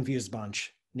 pretty confused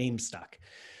bunch, name stuck.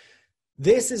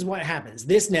 This is what happens.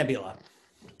 This nebula,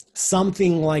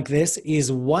 something like this,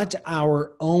 is what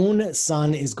our own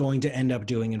sun is going to end up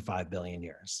doing in 5 billion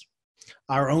years.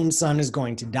 Our own sun is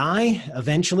going to die.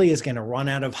 Eventually, it's going to run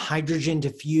out of hydrogen to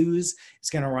fuse. It's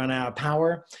going to run out of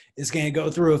power. It's going to go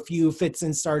through a few fits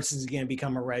and starts. It's going to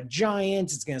become a red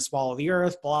giant. It's going to swallow the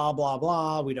Earth, blah, blah,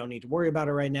 blah. We don't need to worry about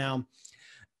it right now.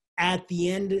 At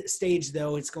the end stage,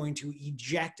 though, it's going to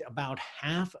eject about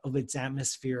half of its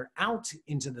atmosphere out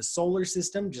into the solar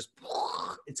system. Just,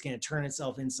 it's going to turn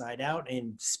itself inside out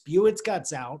and spew its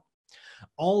guts out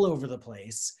all over the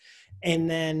place. And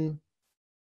then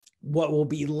what will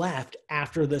be left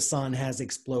after the sun has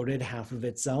exploded half of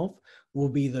itself will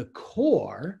be the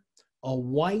core, a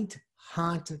white,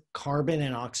 hot carbon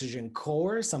and oxygen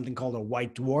core, something called a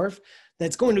white dwarf,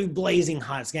 that's going to be blazing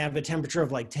hot. It's going to have a temperature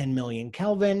of like 10 million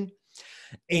Kelvin,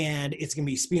 and it's going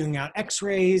to be spewing out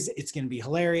X-rays. It's going to be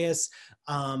hilarious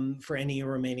for any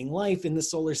remaining life in the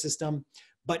solar system,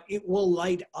 but it will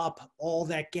light up all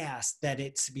that gas that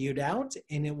it spewed out,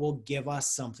 and it will give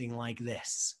us something like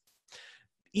this.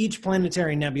 Each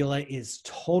planetary nebula is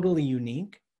totally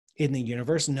unique in the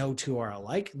universe. No two are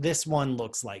alike. This one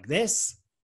looks like this,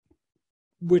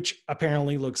 which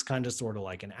apparently looks kind of sort of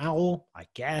like an owl, I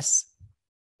guess.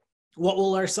 What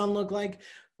will our sun look like?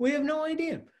 We have no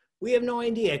idea. We have no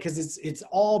idea because it's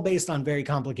all based on very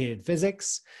complicated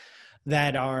physics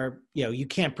that are, you know, you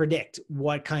can't predict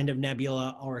what kind of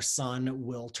nebula our sun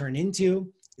will turn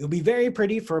into. It'll be very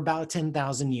pretty for about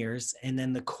 10,000 years, and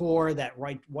then the core, that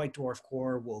white dwarf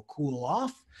core, will cool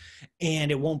off,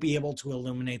 and it won't be able to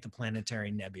illuminate the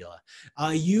planetary nebula.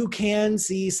 You can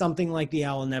see something like the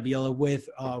Owl Nebula with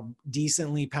a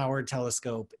decently powered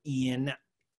telescope in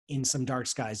some dark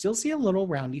skies. You'll see a little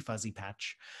roundy fuzzy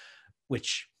patch,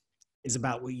 which is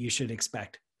about what you should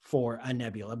expect for a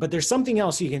nebula. But there's something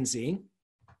else you can see.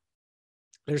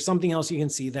 There's something else you can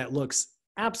see that looks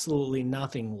absolutely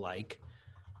nothing like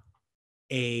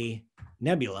a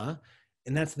nebula,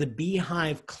 and that's the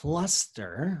Beehive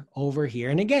cluster over here.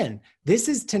 And again, this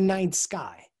is tonight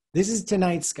sky. This is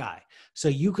tonight sky. So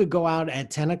you could go out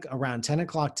at around 10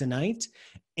 o'clock tonight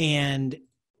and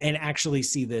actually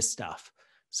see this stuff.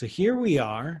 So here we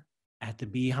are at the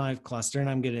Beehive cluster, and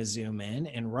I'm going to zoom in,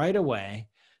 and right away,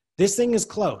 this thing is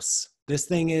close. This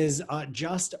thing is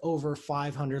just over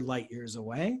 500 light years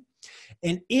away.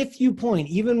 And if you point,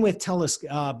 even with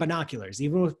binoculars,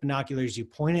 you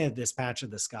point at this patch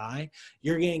of the sky,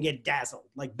 you're going to get dazzled,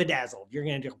 like bedazzled. You're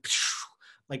going to do,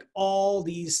 like all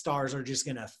these stars are just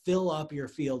going to fill up your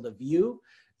field of view.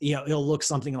 You know, it'll look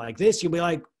something like this. You'll be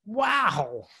like,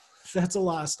 wow, that's a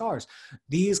lot of stars.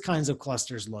 These kinds of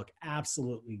clusters look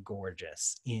absolutely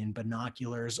gorgeous in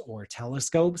binoculars or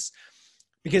telescopes.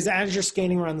 Because as you're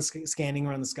scanning around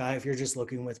the sky, if you're just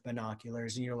looking with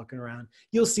binoculars and you're looking around,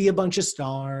 you'll see a bunch of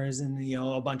stars and, you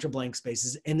know, a bunch of blank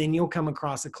spaces, and then you'll come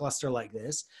across a cluster like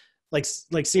this. Like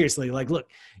seriously, like, look,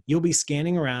 you'll be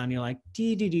scanning around, you're like,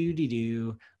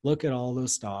 dee-dee-doo-dee-doo, look at all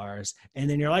those stars. And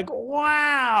then you're like,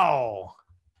 wow,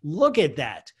 look at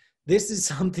that. This is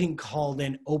something called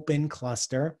an open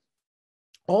cluster.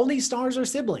 All these stars are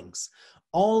siblings.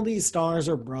 All these stars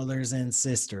are brothers and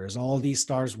sisters. All these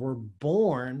stars were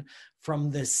born from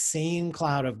the same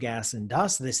cloud of gas and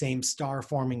dust, the same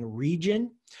star-forming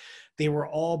region. They were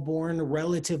all born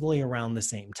relatively around the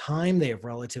same time. They have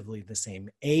relatively the same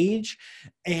age.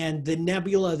 And the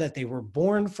nebula that they were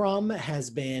born from has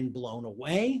been blown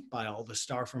away by all the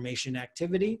star formation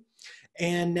activity.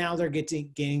 And now they're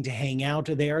getting to hang out.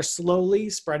 They are slowly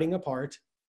spreading apart,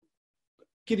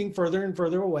 getting further and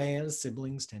further away, as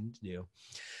siblings tend to do.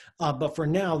 But for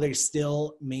now, they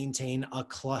still maintain a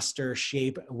cluster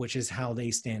shape, which is how they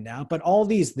stand out. But all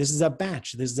these, this is a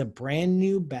batch. This is a brand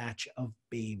new batch of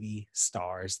baby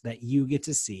stars that you get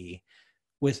to see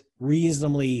with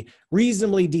reasonably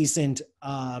decent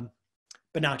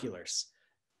binoculars.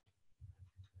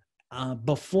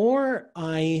 Before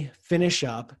I finish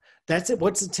up, that's it.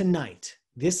 What's it tonight?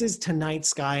 This is tonight's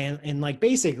sky, and like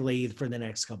basically for the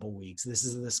next couple of weeks, this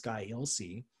is the sky you'll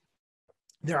see.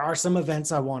 There are some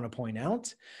events I want to point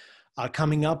out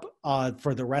coming up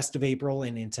for the rest of April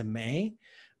and into May,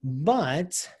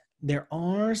 but there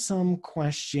are some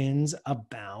questions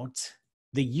about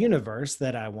the universe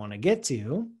that I want to get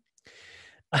to.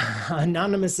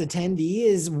 Anonymous attendee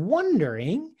is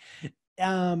wondering,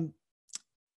 thank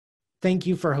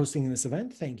you for hosting this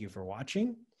event. Thank you for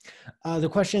watching. The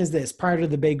question is this: prior to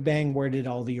the Big Bang, where did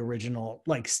all the original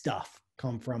stuff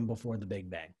come from before the Big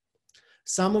Bang?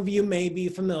 Some of you may be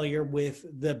familiar with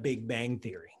the Big Bang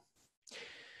Theory.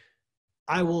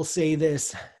 I will say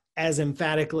this as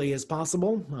emphatically as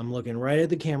possible. I'm looking right at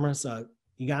the camera, so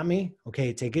you got me?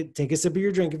 Okay, take a sip of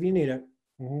your drink if you need it.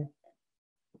 Mm-hmm.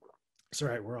 It's all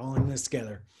right, we're all in this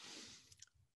together.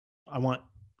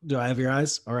 Do I have your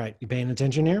eyes? All right, you paying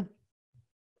attention here?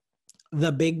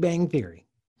 The Big Bang Theory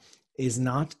is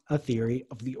not a theory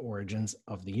of the origins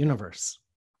of the universe.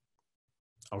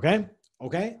 Okay,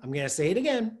 I'm going to say it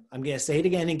again.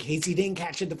 In case you didn't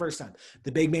catch it the first time.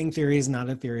 The Big Bang Theory is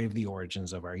not a theory of the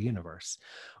origins of our universe.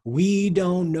 We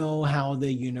don't know how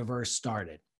the universe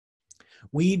started.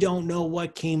 We don't know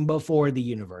what came before the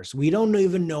universe. We don't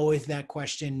even know if that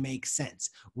question makes sense.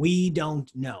 We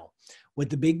don't know. What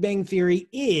the Big Bang Theory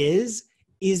is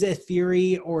a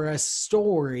theory or a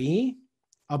story,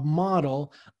 a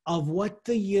model of what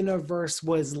the universe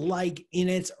was like in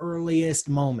its earliest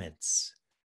moments.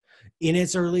 In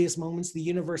its earliest moments, the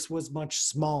universe was much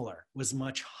smaller, was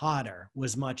much hotter,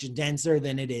 was much denser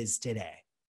than it is today.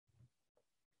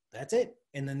 That's it.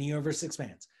 And then the universe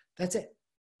expands. That's it.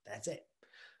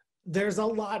 There's a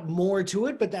lot more to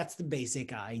it, but that's the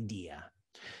basic idea.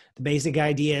 The basic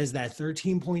idea is that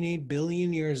 13.8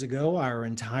 billion years ago, our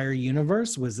entire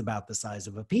universe was about the size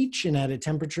of a peach and at a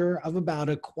temperature of about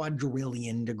a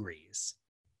quadrillion degrees.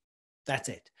 That's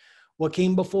it. What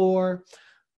came before?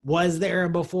 Was there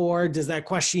before? Does that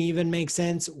question even make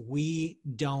sense? We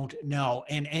don't know.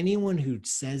 And anyone who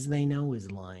says they know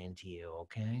is lying to you,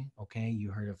 okay? Okay,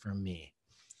 you heard it from me.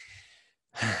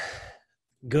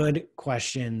 Good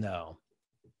question, though.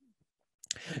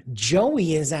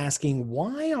 Joey is asking,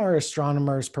 why are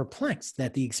astronomers perplexed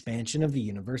that the expansion of the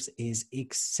universe is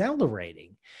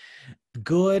accelerating?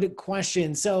 Good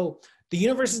question. So the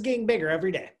universe is getting bigger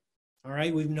every day. All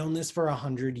right, we've known this for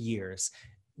 100 years.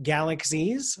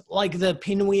 Galaxies, like the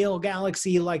Pinwheel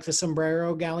Galaxy, like the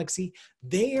Sombrero Galaxy,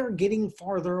 they are getting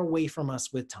farther away from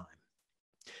us with time.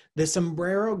 The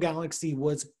Sombrero Galaxy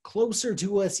was closer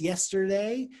to us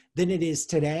yesterday than it is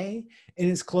today, and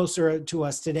it's closer to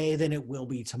us today than it will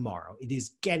be tomorrow. It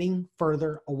is getting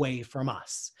further away from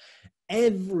us.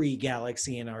 Every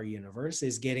galaxy in our universe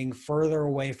is getting further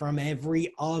away from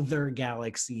every other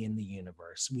galaxy in the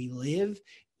universe. We live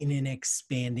in an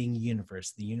expanding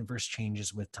universe. The universe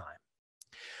changes with time.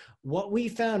 What we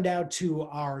found out to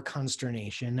our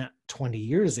consternation 20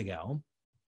 years ago,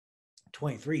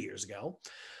 23 years ago,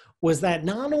 was that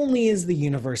not only is the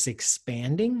universe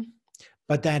expanding,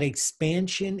 but that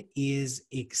expansion is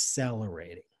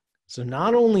accelerating. So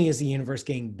not only is the universe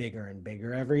getting bigger and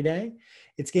bigger every day,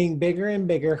 it's getting bigger and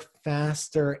bigger,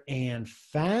 faster and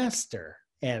faster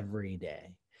every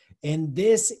day. And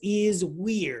this is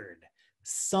weird.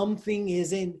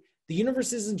 The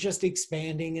universe isn't just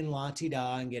expanding and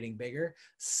la-ti-da and getting bigger.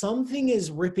 Something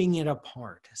is ripping it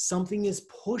apart. Something is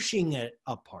pushing it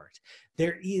apart.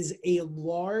 There is a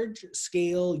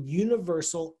large-scale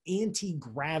universal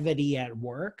anti-gravity at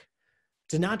work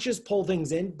to not just pull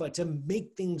things in, but to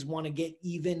make things want to get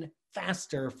even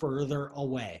faster, further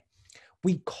away.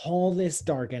 We call this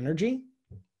dark energy.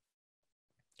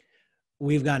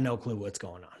 We've got no clue what's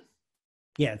going on.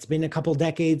 Yeah, it's been a couple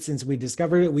decades since we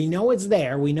discovered it. We know it's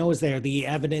there. We know it's there. The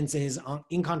evidence is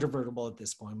incontrovertible at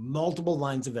this point. Multiple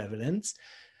lines of evidence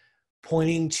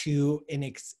pointing to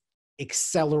an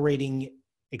accelerating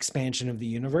expansion of the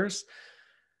universe.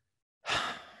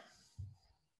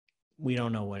 We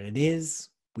don't know what it is.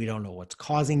 We don't know what's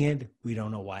causing it. We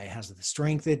don't know why it has the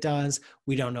strength it does.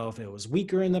 We don't know if it was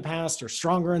weaker in the past or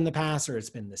stronger in the past, or it's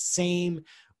been the same.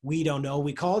 We don't know.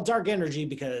 We call it dark energy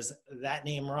because that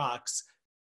name rocks.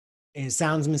 It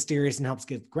sounds mysterious and helps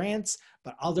get grants,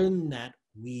 but other than that,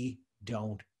 we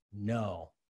don't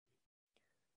know.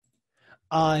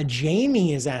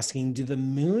 Jamie is asking, do the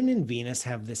moon and Venus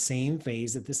have the same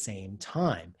phase at the same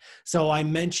time? So I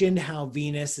mentioned how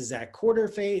Venus is at quarter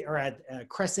phase, or at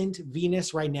crescent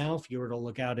Venus right now, if you were to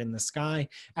look out in the sky.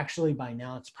 Actually, by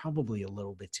now, it's probably a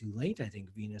little bit too late. I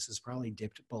think Venus is probably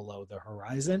dipped below the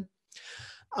horizon.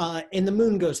 And the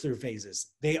moon goes through phases.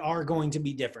 They are going to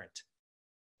be different.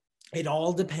 It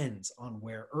all depends on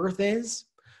where Earth is,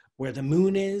 where the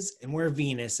moon is, and where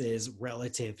Venus is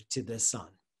relative to the sun.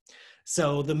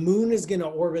 So the moon is going to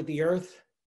orbit the Earth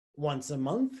once a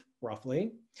month,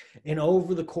 roughly. And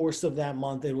over the course of that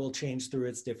month, it will change through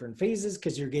its different phases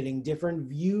because you're getting different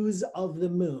views of the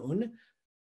moon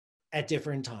at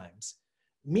different times.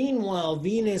 Meanwhile,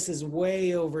 Venus is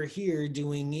way over here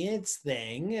doing its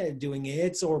thing, doing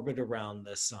its orbit around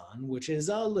the sun, which is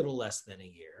a little less than a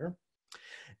year.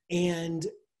 And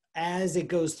as it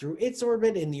goes through its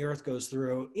orbit and the Earth goes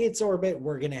through its orbit,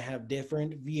 we're going to have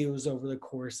different views over the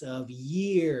course of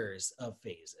years of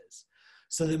phases.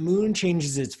 So the moon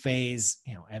changes its phase,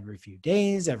 every few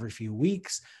days, every few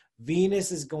weeks.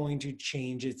 Venus is going to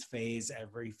change its phase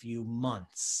every few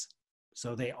months.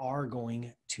 So they are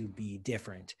going to be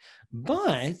different.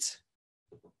 But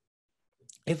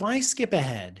if I skip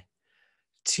ahead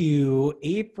to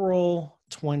April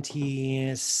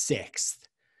 26th,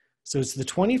 so it's the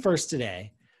 21st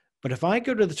today, but if I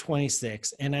go to the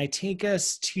 26th and I take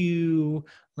us to,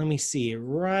 let me see,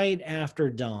 right after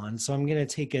dawn. So I'm going to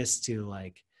take us to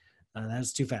that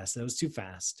was too fast. That was too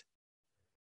fast.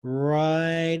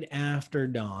 Right after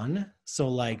dawn.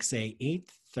 So say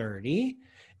 8:30.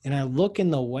 And I look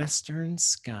in the western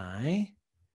sky.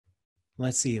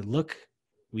 Let's see, look,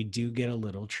 we do get a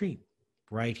little treat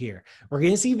right here. We're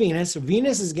going to see Venus.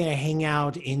 Venus is going to hang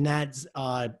out in that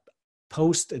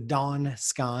post-dawn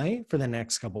sky for the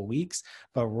next couple weeks,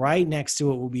 but right next to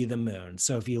it will be the moon.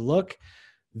 So if you look,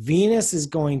 Venus is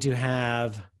going to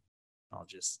have, I'll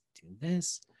just do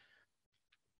this.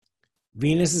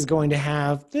 Venus is going to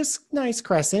have this nice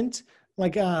crescent,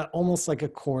 almost like a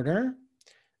quarter,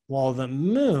 while the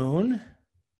moon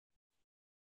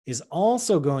is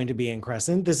also going to be in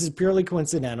crescent. This is purely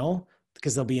coincidental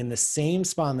because they'll be in the same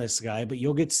spot in the sky, but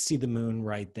you'll get to see the moon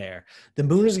right there. The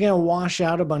moon is going to wash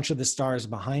out a bunch of the stars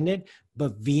behind it,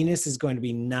 but Venus is going to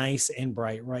be nice and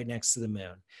bright right next to the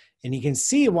moon. And you can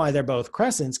see why they're both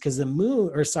crescents because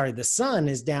the sun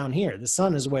is down here. The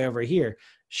sun is way over here,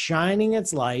 shining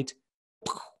its light.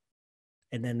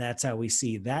 And then that's how we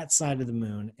see that side of the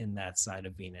moon and that side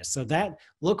of Venus. So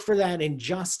look for that in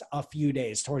just a few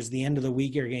days. Towards the end of the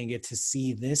week, you're going to get to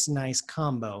see this nice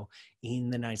combo in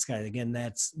the night sky. Again,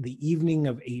 that's the evening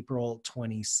of April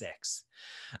 26th.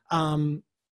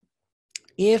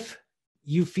 If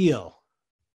you feel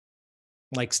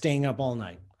like staying up all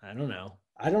night, I don't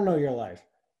know your life.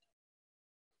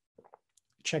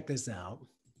 Check this out.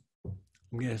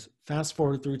 I'm going to fast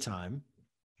forward through time.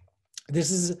 This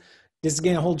is This is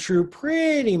going to hold true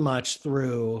pretty much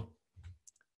through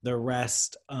the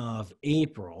rest of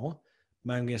April.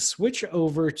 But I'm going to switch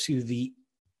over to the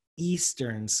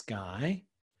eastern sky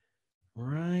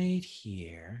right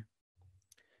here.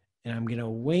 And I'm going to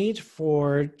wait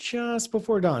for just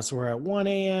before dawn. So we're at 1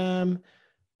 a.m.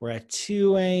 We're at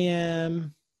 2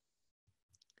 a.m.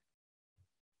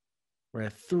 We're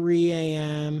at 3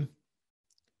 a.m.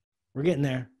 We're getting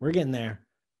there. We're getting there.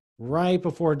 Right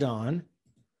before dawn.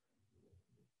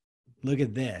 Look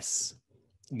at this.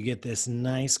 You get this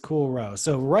nice cool row.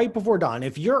 So right before dawn,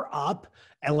 if you're up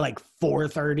at like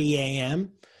 4:30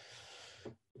 a.m.,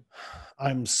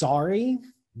 I'm sorry,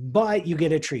 but you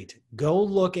get a treat. Go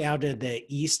look out at the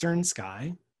eastern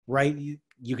sky, right?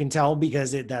 You can tell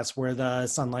because that's where the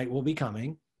sunlight will be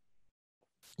coming.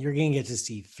 You're going to get to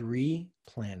see 3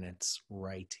 planets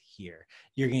right here.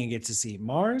 You're going to get to see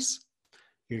Mars,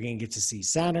 you're going to get to see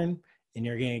Saturn, and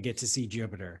you're going to get to see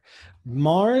Jupiter.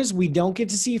 Mars, we don't get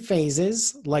to see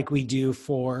phases like we do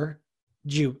for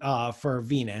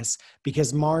Venus,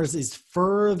 because Mars is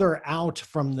further out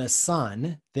from the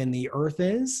sun than the Earth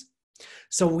is.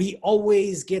 So we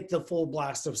always get the full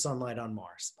blast of sunlight on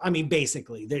Mars. I mean,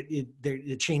 basically,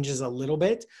 it changes a little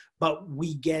bit, but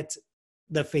we get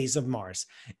the face of Mars.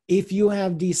 If you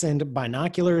have decent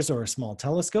binoculars or a small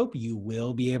telescope, you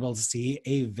will be able to see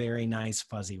a very nice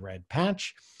fuzzy red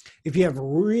patch. If you have a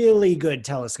really good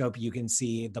telescope, you can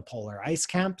see the polar ice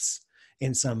caps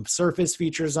and some surface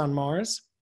features on Mars.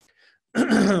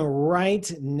 Right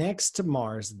next to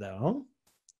Mars, though,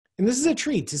 and this is a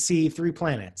treat to see 3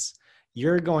 planets,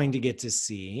 you're going to get to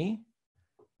see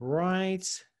right,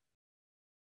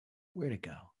 where'd it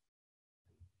go?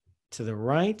 To the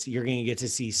right, you're going to get to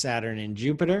see Saturn and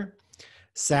Jupiter.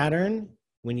 Saturn,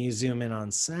 when you zoom in on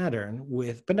Saturn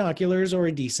with binoculars or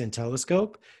a decent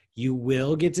telescope, you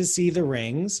will get to see the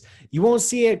rings. You won't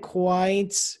see it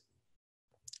quite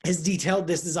as detailed.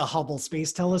 This is a Hubble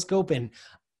Space Telescope, and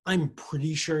I'm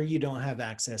pretty sure you don't have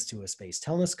access to a space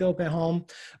telescope at home,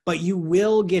 but you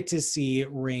will get to see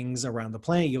rings around the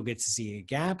planet. You'll get to see a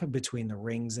gap between the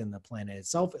rings and the planet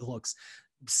itself.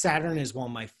 Saturn is one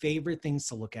of my favorite things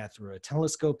to look at through a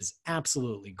telescope. It's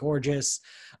absolutely gorgeous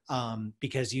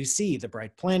because you see the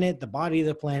bright planet, the body of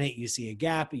the planet, you see a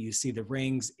gap, you see the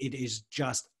rings. It is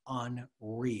just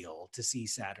unreal to see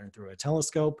Saturn through a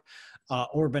telescope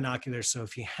or binoculars. So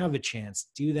if you have a chance,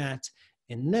 do that.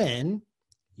 And then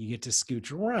you get to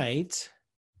scooch right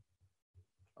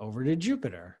over to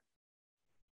Jupiter.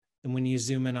 And when you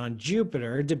zoom in on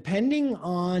Jupiter, depending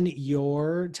on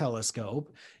your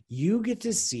telescope, you get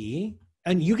to see,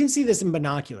 and you can see this in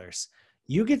binoculars,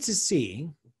 you get to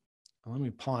see, let me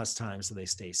pause time so they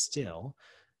stay still.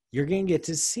 You're going to get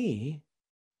to see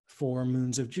 4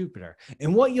 moons of Jupiter.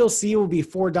 And what you'll see will be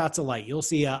 4 dots of light. You'll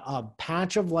see a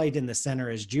patch of light in the center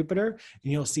is Jupiter,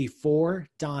 and you'll see 4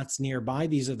 dots nearby.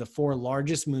 These are the 4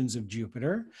 largest moons of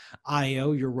Jupiter: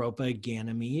 Io, Europa,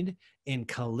 Ganymede, and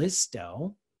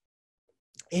Callisto.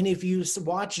 And if you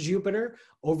watch Jupiter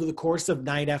over the course of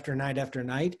night after night after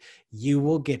night, you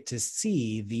will get to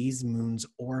see these moons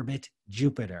orbit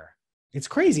Jupiter. It's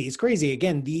crazy. It's crazy.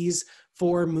 Again, these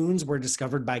 4 moons were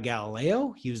discovered by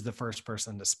Galileo. He was the first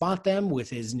person to spot them with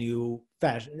his newfangled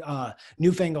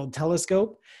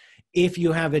telescope. If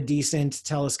you have a decent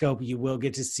telescope, you will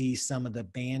get to see some of the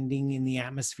banding in the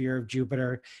atmosphere of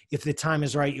Jupiter. If the time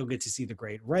is right, you'll get to see the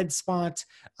Great Red Spot.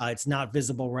 It's not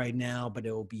visible right now, but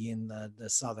it will be in the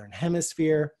southern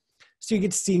hemisphere. So you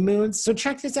get to see moons. So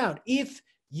check this out. If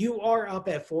you are up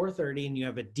at 4:30 and you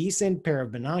have a decent pair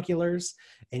of binoculars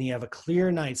and you have a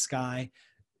clear night sky,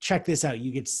 check this out.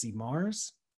 You get to see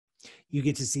Mars. You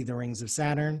get to see the rings of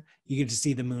Saturn. You get to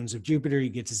see the moons of Jupiter. You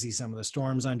get to see some of the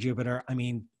storms on Jupiter. I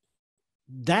mean,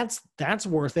 that's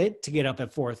worth it to get up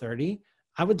at 4:30.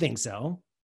 I would think so.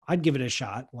 I'd give it a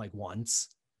shot like once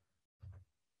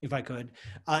if I could.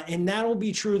 And that'll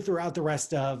be true throughout the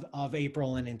rest of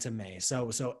April and into May.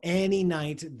 So any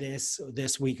night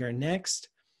this week or next,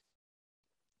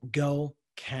 go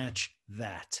catch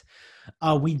that.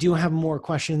 We do have more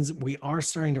questions. We are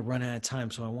starting to run out of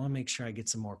time, so I want to make sure I get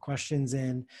some more questions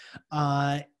in.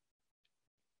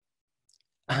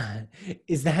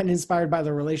 Is that inspired by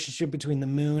the relationship between the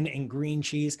moon and green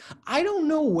cheese? I don't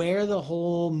know where the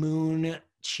whole moon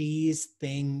cheese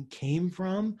thing came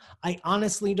from. I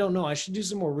honestly don't know. I should do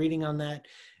some more reading on that.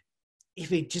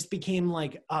 If it just became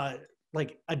like a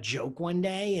joke one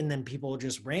day and then people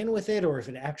just ran with it, or if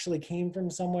it actually came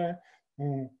from somewhere.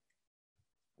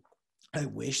 I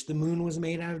wish the moon was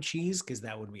made out of cheese because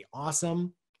that would be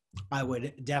awesome. I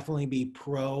would definitely be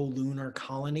pro lunar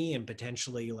colony and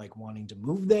potentially like wanting to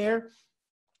move there.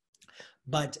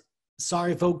 But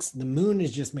Sorry, folks, the moon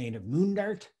is just made of moon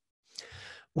dirt,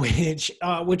 which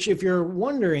if you're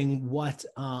wondering what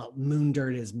moon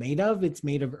dirt is made of, it's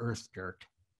made of Earth dirt.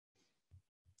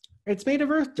 It's made of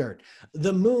Earth dirt.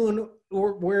 The moon,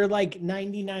 we're like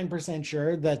 99%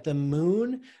 sure that the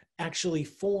moon actually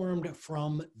formed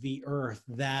from the Earth,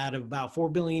 that about 4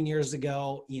 billion years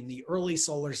ago in the early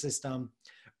solar system,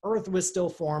 Earth was still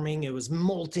forming. It was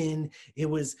molten. It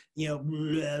was,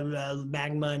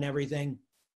 magma and everything.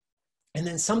 And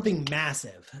then something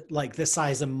massive, like the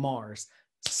size of Mars,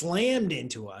 slammed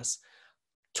into us,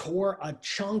 tore a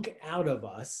chunk out of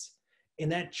us,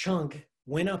 and that chunk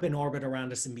went up in orbit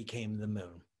around us and became the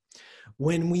moon.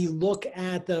 When we look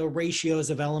at the ratios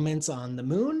of elements on the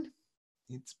moon,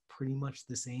 it's pretty much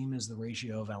the same as the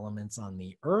ratio of elements on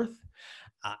the Earth.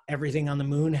 Everything on the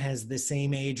moon has the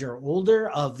same age or older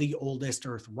of the oldest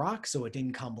Earth rock, so it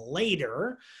didn't come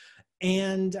later.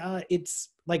 And it's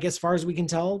like, as far as we can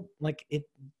tell, like it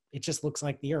just looks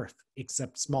like the Earth,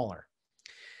 except smaller.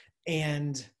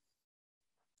 And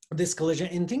this collision,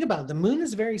 and think about it, the moon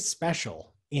is very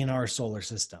special in our solar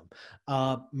system.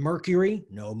 Mercury,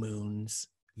 no moons.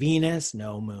 Venus,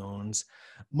 no moons.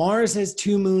 Mars has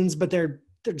 2 moons, but they're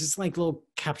just like little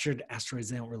captured asteroids.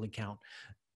 They don't really count.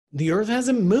 The Earth has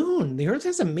a moon. The Earth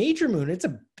has a major moon. It's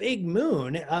a big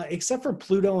moon, except for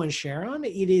Pluto and Charon.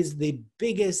 It is the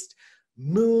biggest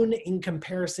moon in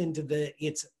comparison to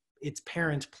its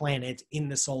parent planet in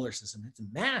the solar system. It's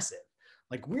massive.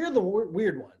 Like, we're the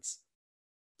weird ones.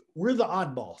 We're the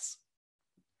oddballs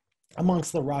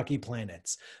amongst the rocky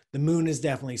planets. The moon is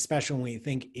definitely special when you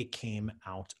think it came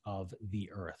out of the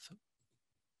Earth.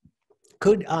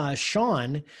 Could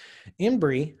Sean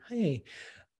Embry, hey,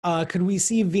 could we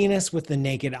see Venus with the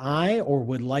naked eye, or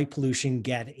would light pollution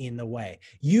get in the way?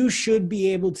 You should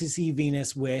be able to see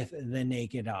Venus with the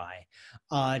naked eye.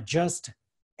 Just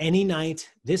any night,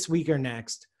 this week or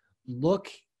next, look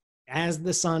as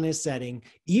the sun is setting.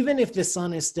 Even if the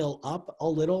sun is still up a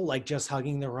little, like just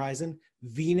hugging the horizon,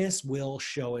 Venus will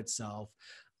show itself.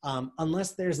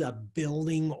 Unless there's a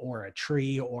building or a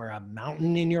tree or a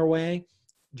mountain in your way,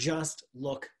 just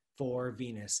look for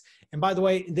Venus. And by the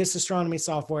way, this astronomy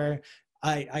software,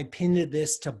 I pinned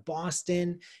this to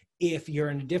Boston. If you're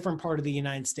in a different part of the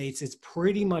United States, it's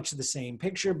pretty much the same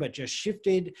picture, but just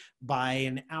shifted by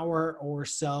an hour or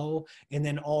so. And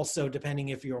then also, depending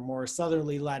if you're more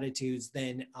southerly latitudes,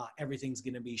 then everything's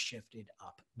going to be shifted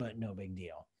up, but no big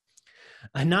deal.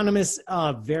 Anonymous,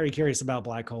 very curious about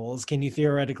black holes. Can you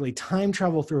theoretically time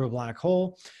travel through a black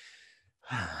hole?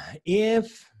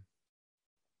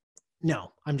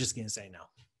 No, I'm just going to say no.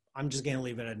 I'm just going to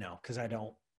leave it at no,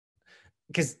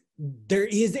 because there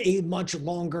is a much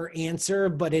longer answer,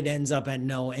 but it ends up at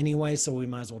no anyway. So we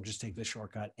might as well just take the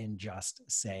shortcut and just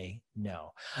say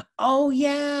no. Oh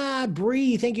yeah,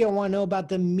 Bree, thank you. I want to know about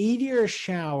the meteor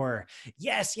shower.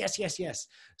 Yes.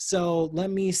 So let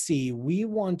me see. We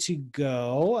want to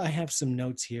go. I have some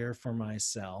notes here for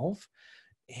myself.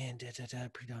 And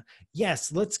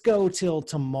yes, let's go till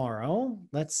tomorrow.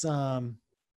 Let's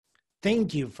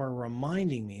thank you for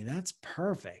reminding me. That's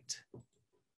perfect.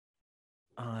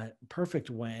 Perfect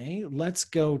way. Let's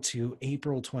go to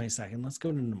April 22nd. Let's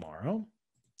go to tomorrow.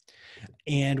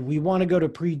 And we want to go to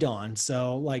pre-dawn.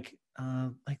 So like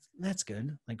that's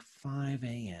good. Like 5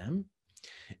 a.m.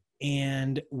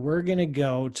 And we're going to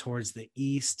go towards the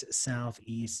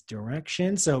east-southeast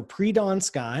direction. So pre-dawn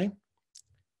sky,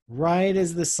 right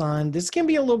as the sun. This can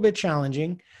be a little bit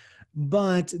challenging,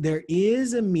 but there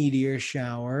is a meteor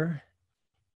shower.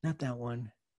 Not that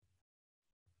one.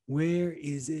 Where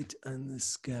is it on the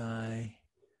sky?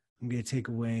 I'm going to take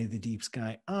away the deep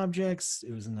sky objects.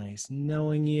 It was nice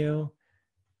knowing you.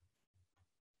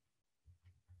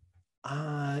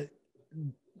 The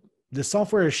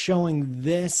software is showing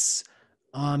this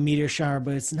meteor shower,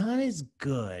 but it's not as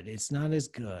good. It's not as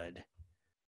good.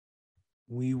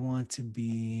 We want to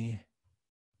be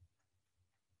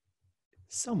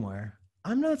somewhere.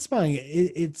 I'm not spying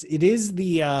it. It is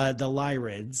the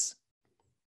Lyrids.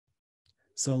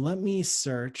 So let me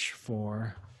search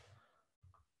for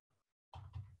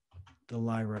the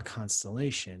Lyra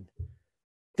constellation.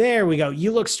 There we go.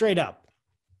 You look straight up.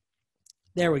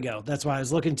 There we go. That's why I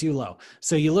was looking too low.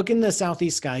 So you look in the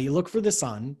southeast sky, you look for the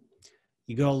sun,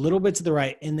 you go a little bit to the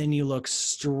right, and then you look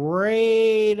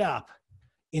straight up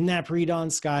in that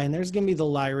pre-dawn sky, and there's going to be the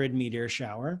Lyrid meteor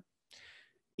shower.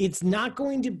 It's not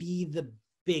going to be the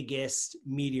biggest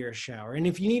meteor shower. And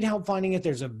if you need help finding it,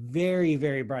 there's a very,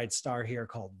 very bright star here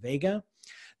called Vega.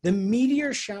 The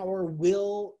meteor shower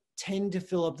will tend to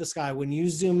fill up the sky. When you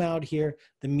zoom out here,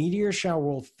 the meteor shower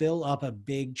will fill up a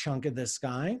big chunk of the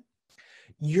sky.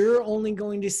 you're only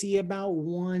going to see about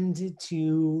 1 to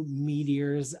 2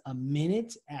 meteors a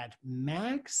minute at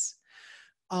max.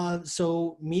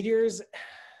 So meteors,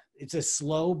 it's a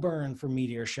slow burn for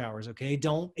meteor showers, okay?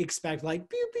 Don't expect like,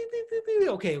 pew, pew, pew, pew,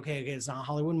 pew. Okay, it's not a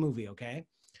Hollywood movie, okay?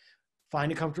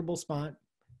 Find a comfortable spot,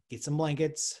 get some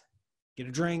blankets, get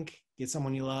a drink, get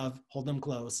someone you love, hold them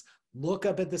close, look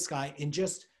up at the sky, and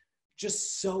just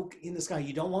soak in the sky.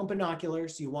 You don't want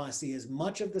binoculars. You want to see as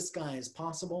much of the sky as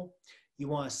possible. You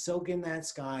want to soak in that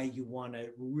sky. You want to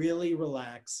really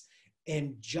relax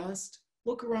and just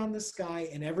look around the sky.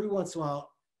 And every once in a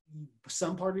while,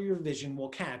 some part of your vision will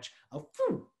catch a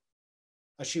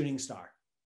shooting star.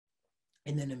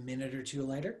 And then a minute or two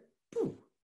later, boom.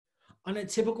 On a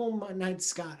typical night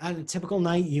sky, on a typical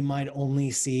night, you might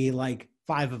only see like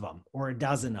 5 of them or a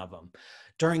dozen of them.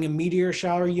 During a meteor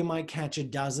shower, you might catch a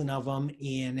dozen of them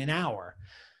in an hour.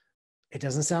 It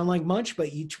doesn't sound like much, but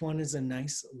each one is a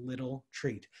nice little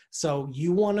treat. So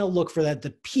you want to look for that.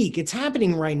 The peak, it's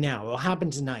happening right now. It'll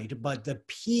happen tonight, but the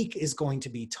peak is going to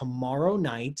be tomorrow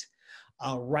night,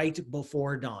 right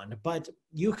before dawn. But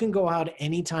you can go out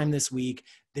anytime this week.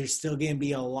 There's still going to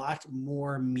be a lot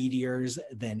more meteors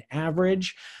than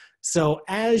average. So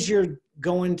as you're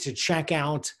going to check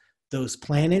out those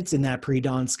planets in that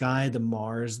pre-dawn sky, the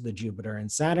Mars, the Jupiter, and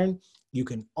Saturn, you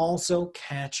can also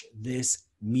catch this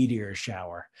meteor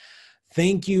shower.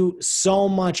 Thank you so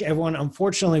much, everyone.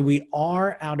 Unfortunately, we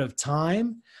are out of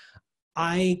time.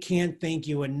 I can't thank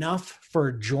you enough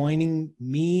for joining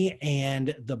me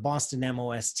and the Boston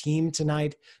MOS team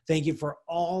tonight. Thank you for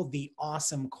all the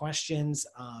awesome questions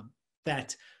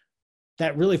that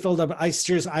really filled up. I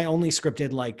only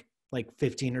scripted like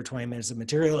 15 or 20 minutes of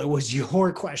material. It was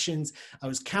your questions. I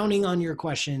was counting on your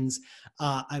questions.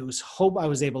 I hope I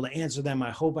was able to answer them.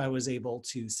 I hope I was able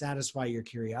to satisfy your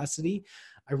curiosity.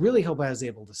 I really hope I was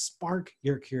able to spark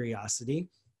your curiosity.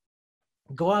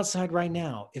 Go outside right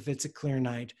now. If it's a clear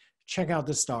night, check out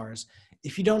the stars.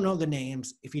 If you don't know the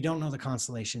names, if you don't know the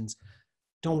constellations,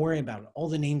 don't worry about it. All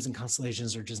the names and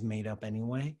constellations are just made up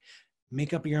anyway.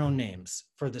 Make up your own names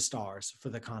for the stars, for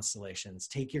the constellations.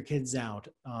 Take your kids out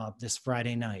this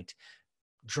Friday night.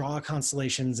 Draw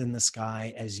constellations in the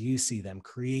sky as you see them.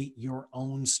 Create your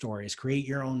own stories. Create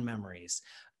your own memories.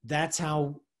 That's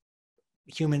how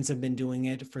humans have been doing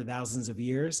it for thousands of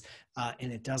years,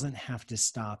 and it doesn't have to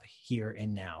stop here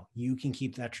and now. You can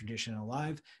keep that tradition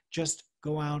alive. Just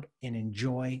go out and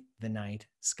enjoy the night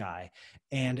sky.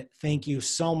 And thank you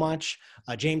so much.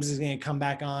 James is going to come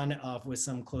back on with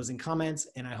some closing comments,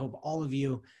 and I hope all of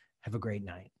you have a great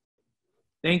night.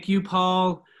 Thank you,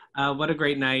 Paul. What a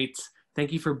great night.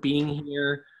 Thank you for being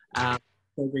here. So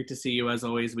great to see you as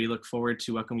always. We look forward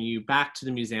to welcoming you back to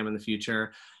the museum in the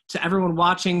future. To everyone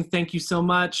watching, thank you so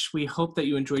much. We hope that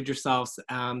you enjoyed yourselves.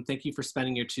 Thank you for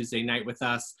spending your Tuesday night with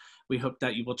us. We hope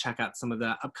that you will check out some of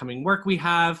the upcoming work we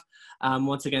have.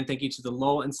 Once again, thank you to the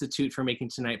Lowell Institute for making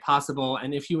tonight possible.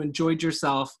 And if you enjoyed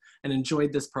yourself and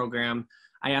enjoyed this program,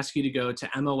 I ask you to go to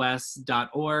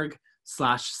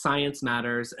mos.org/Science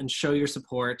Matters and show your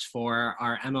support for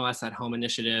our MOS at Home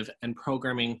initiative and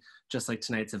programming just like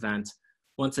tonight's event.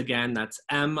 Once again, that's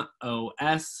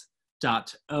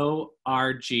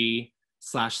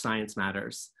mos.org/Science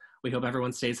Matters. We hope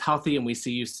everyone stays healthy and we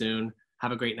see you soon.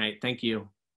 Have a great night. Thank you.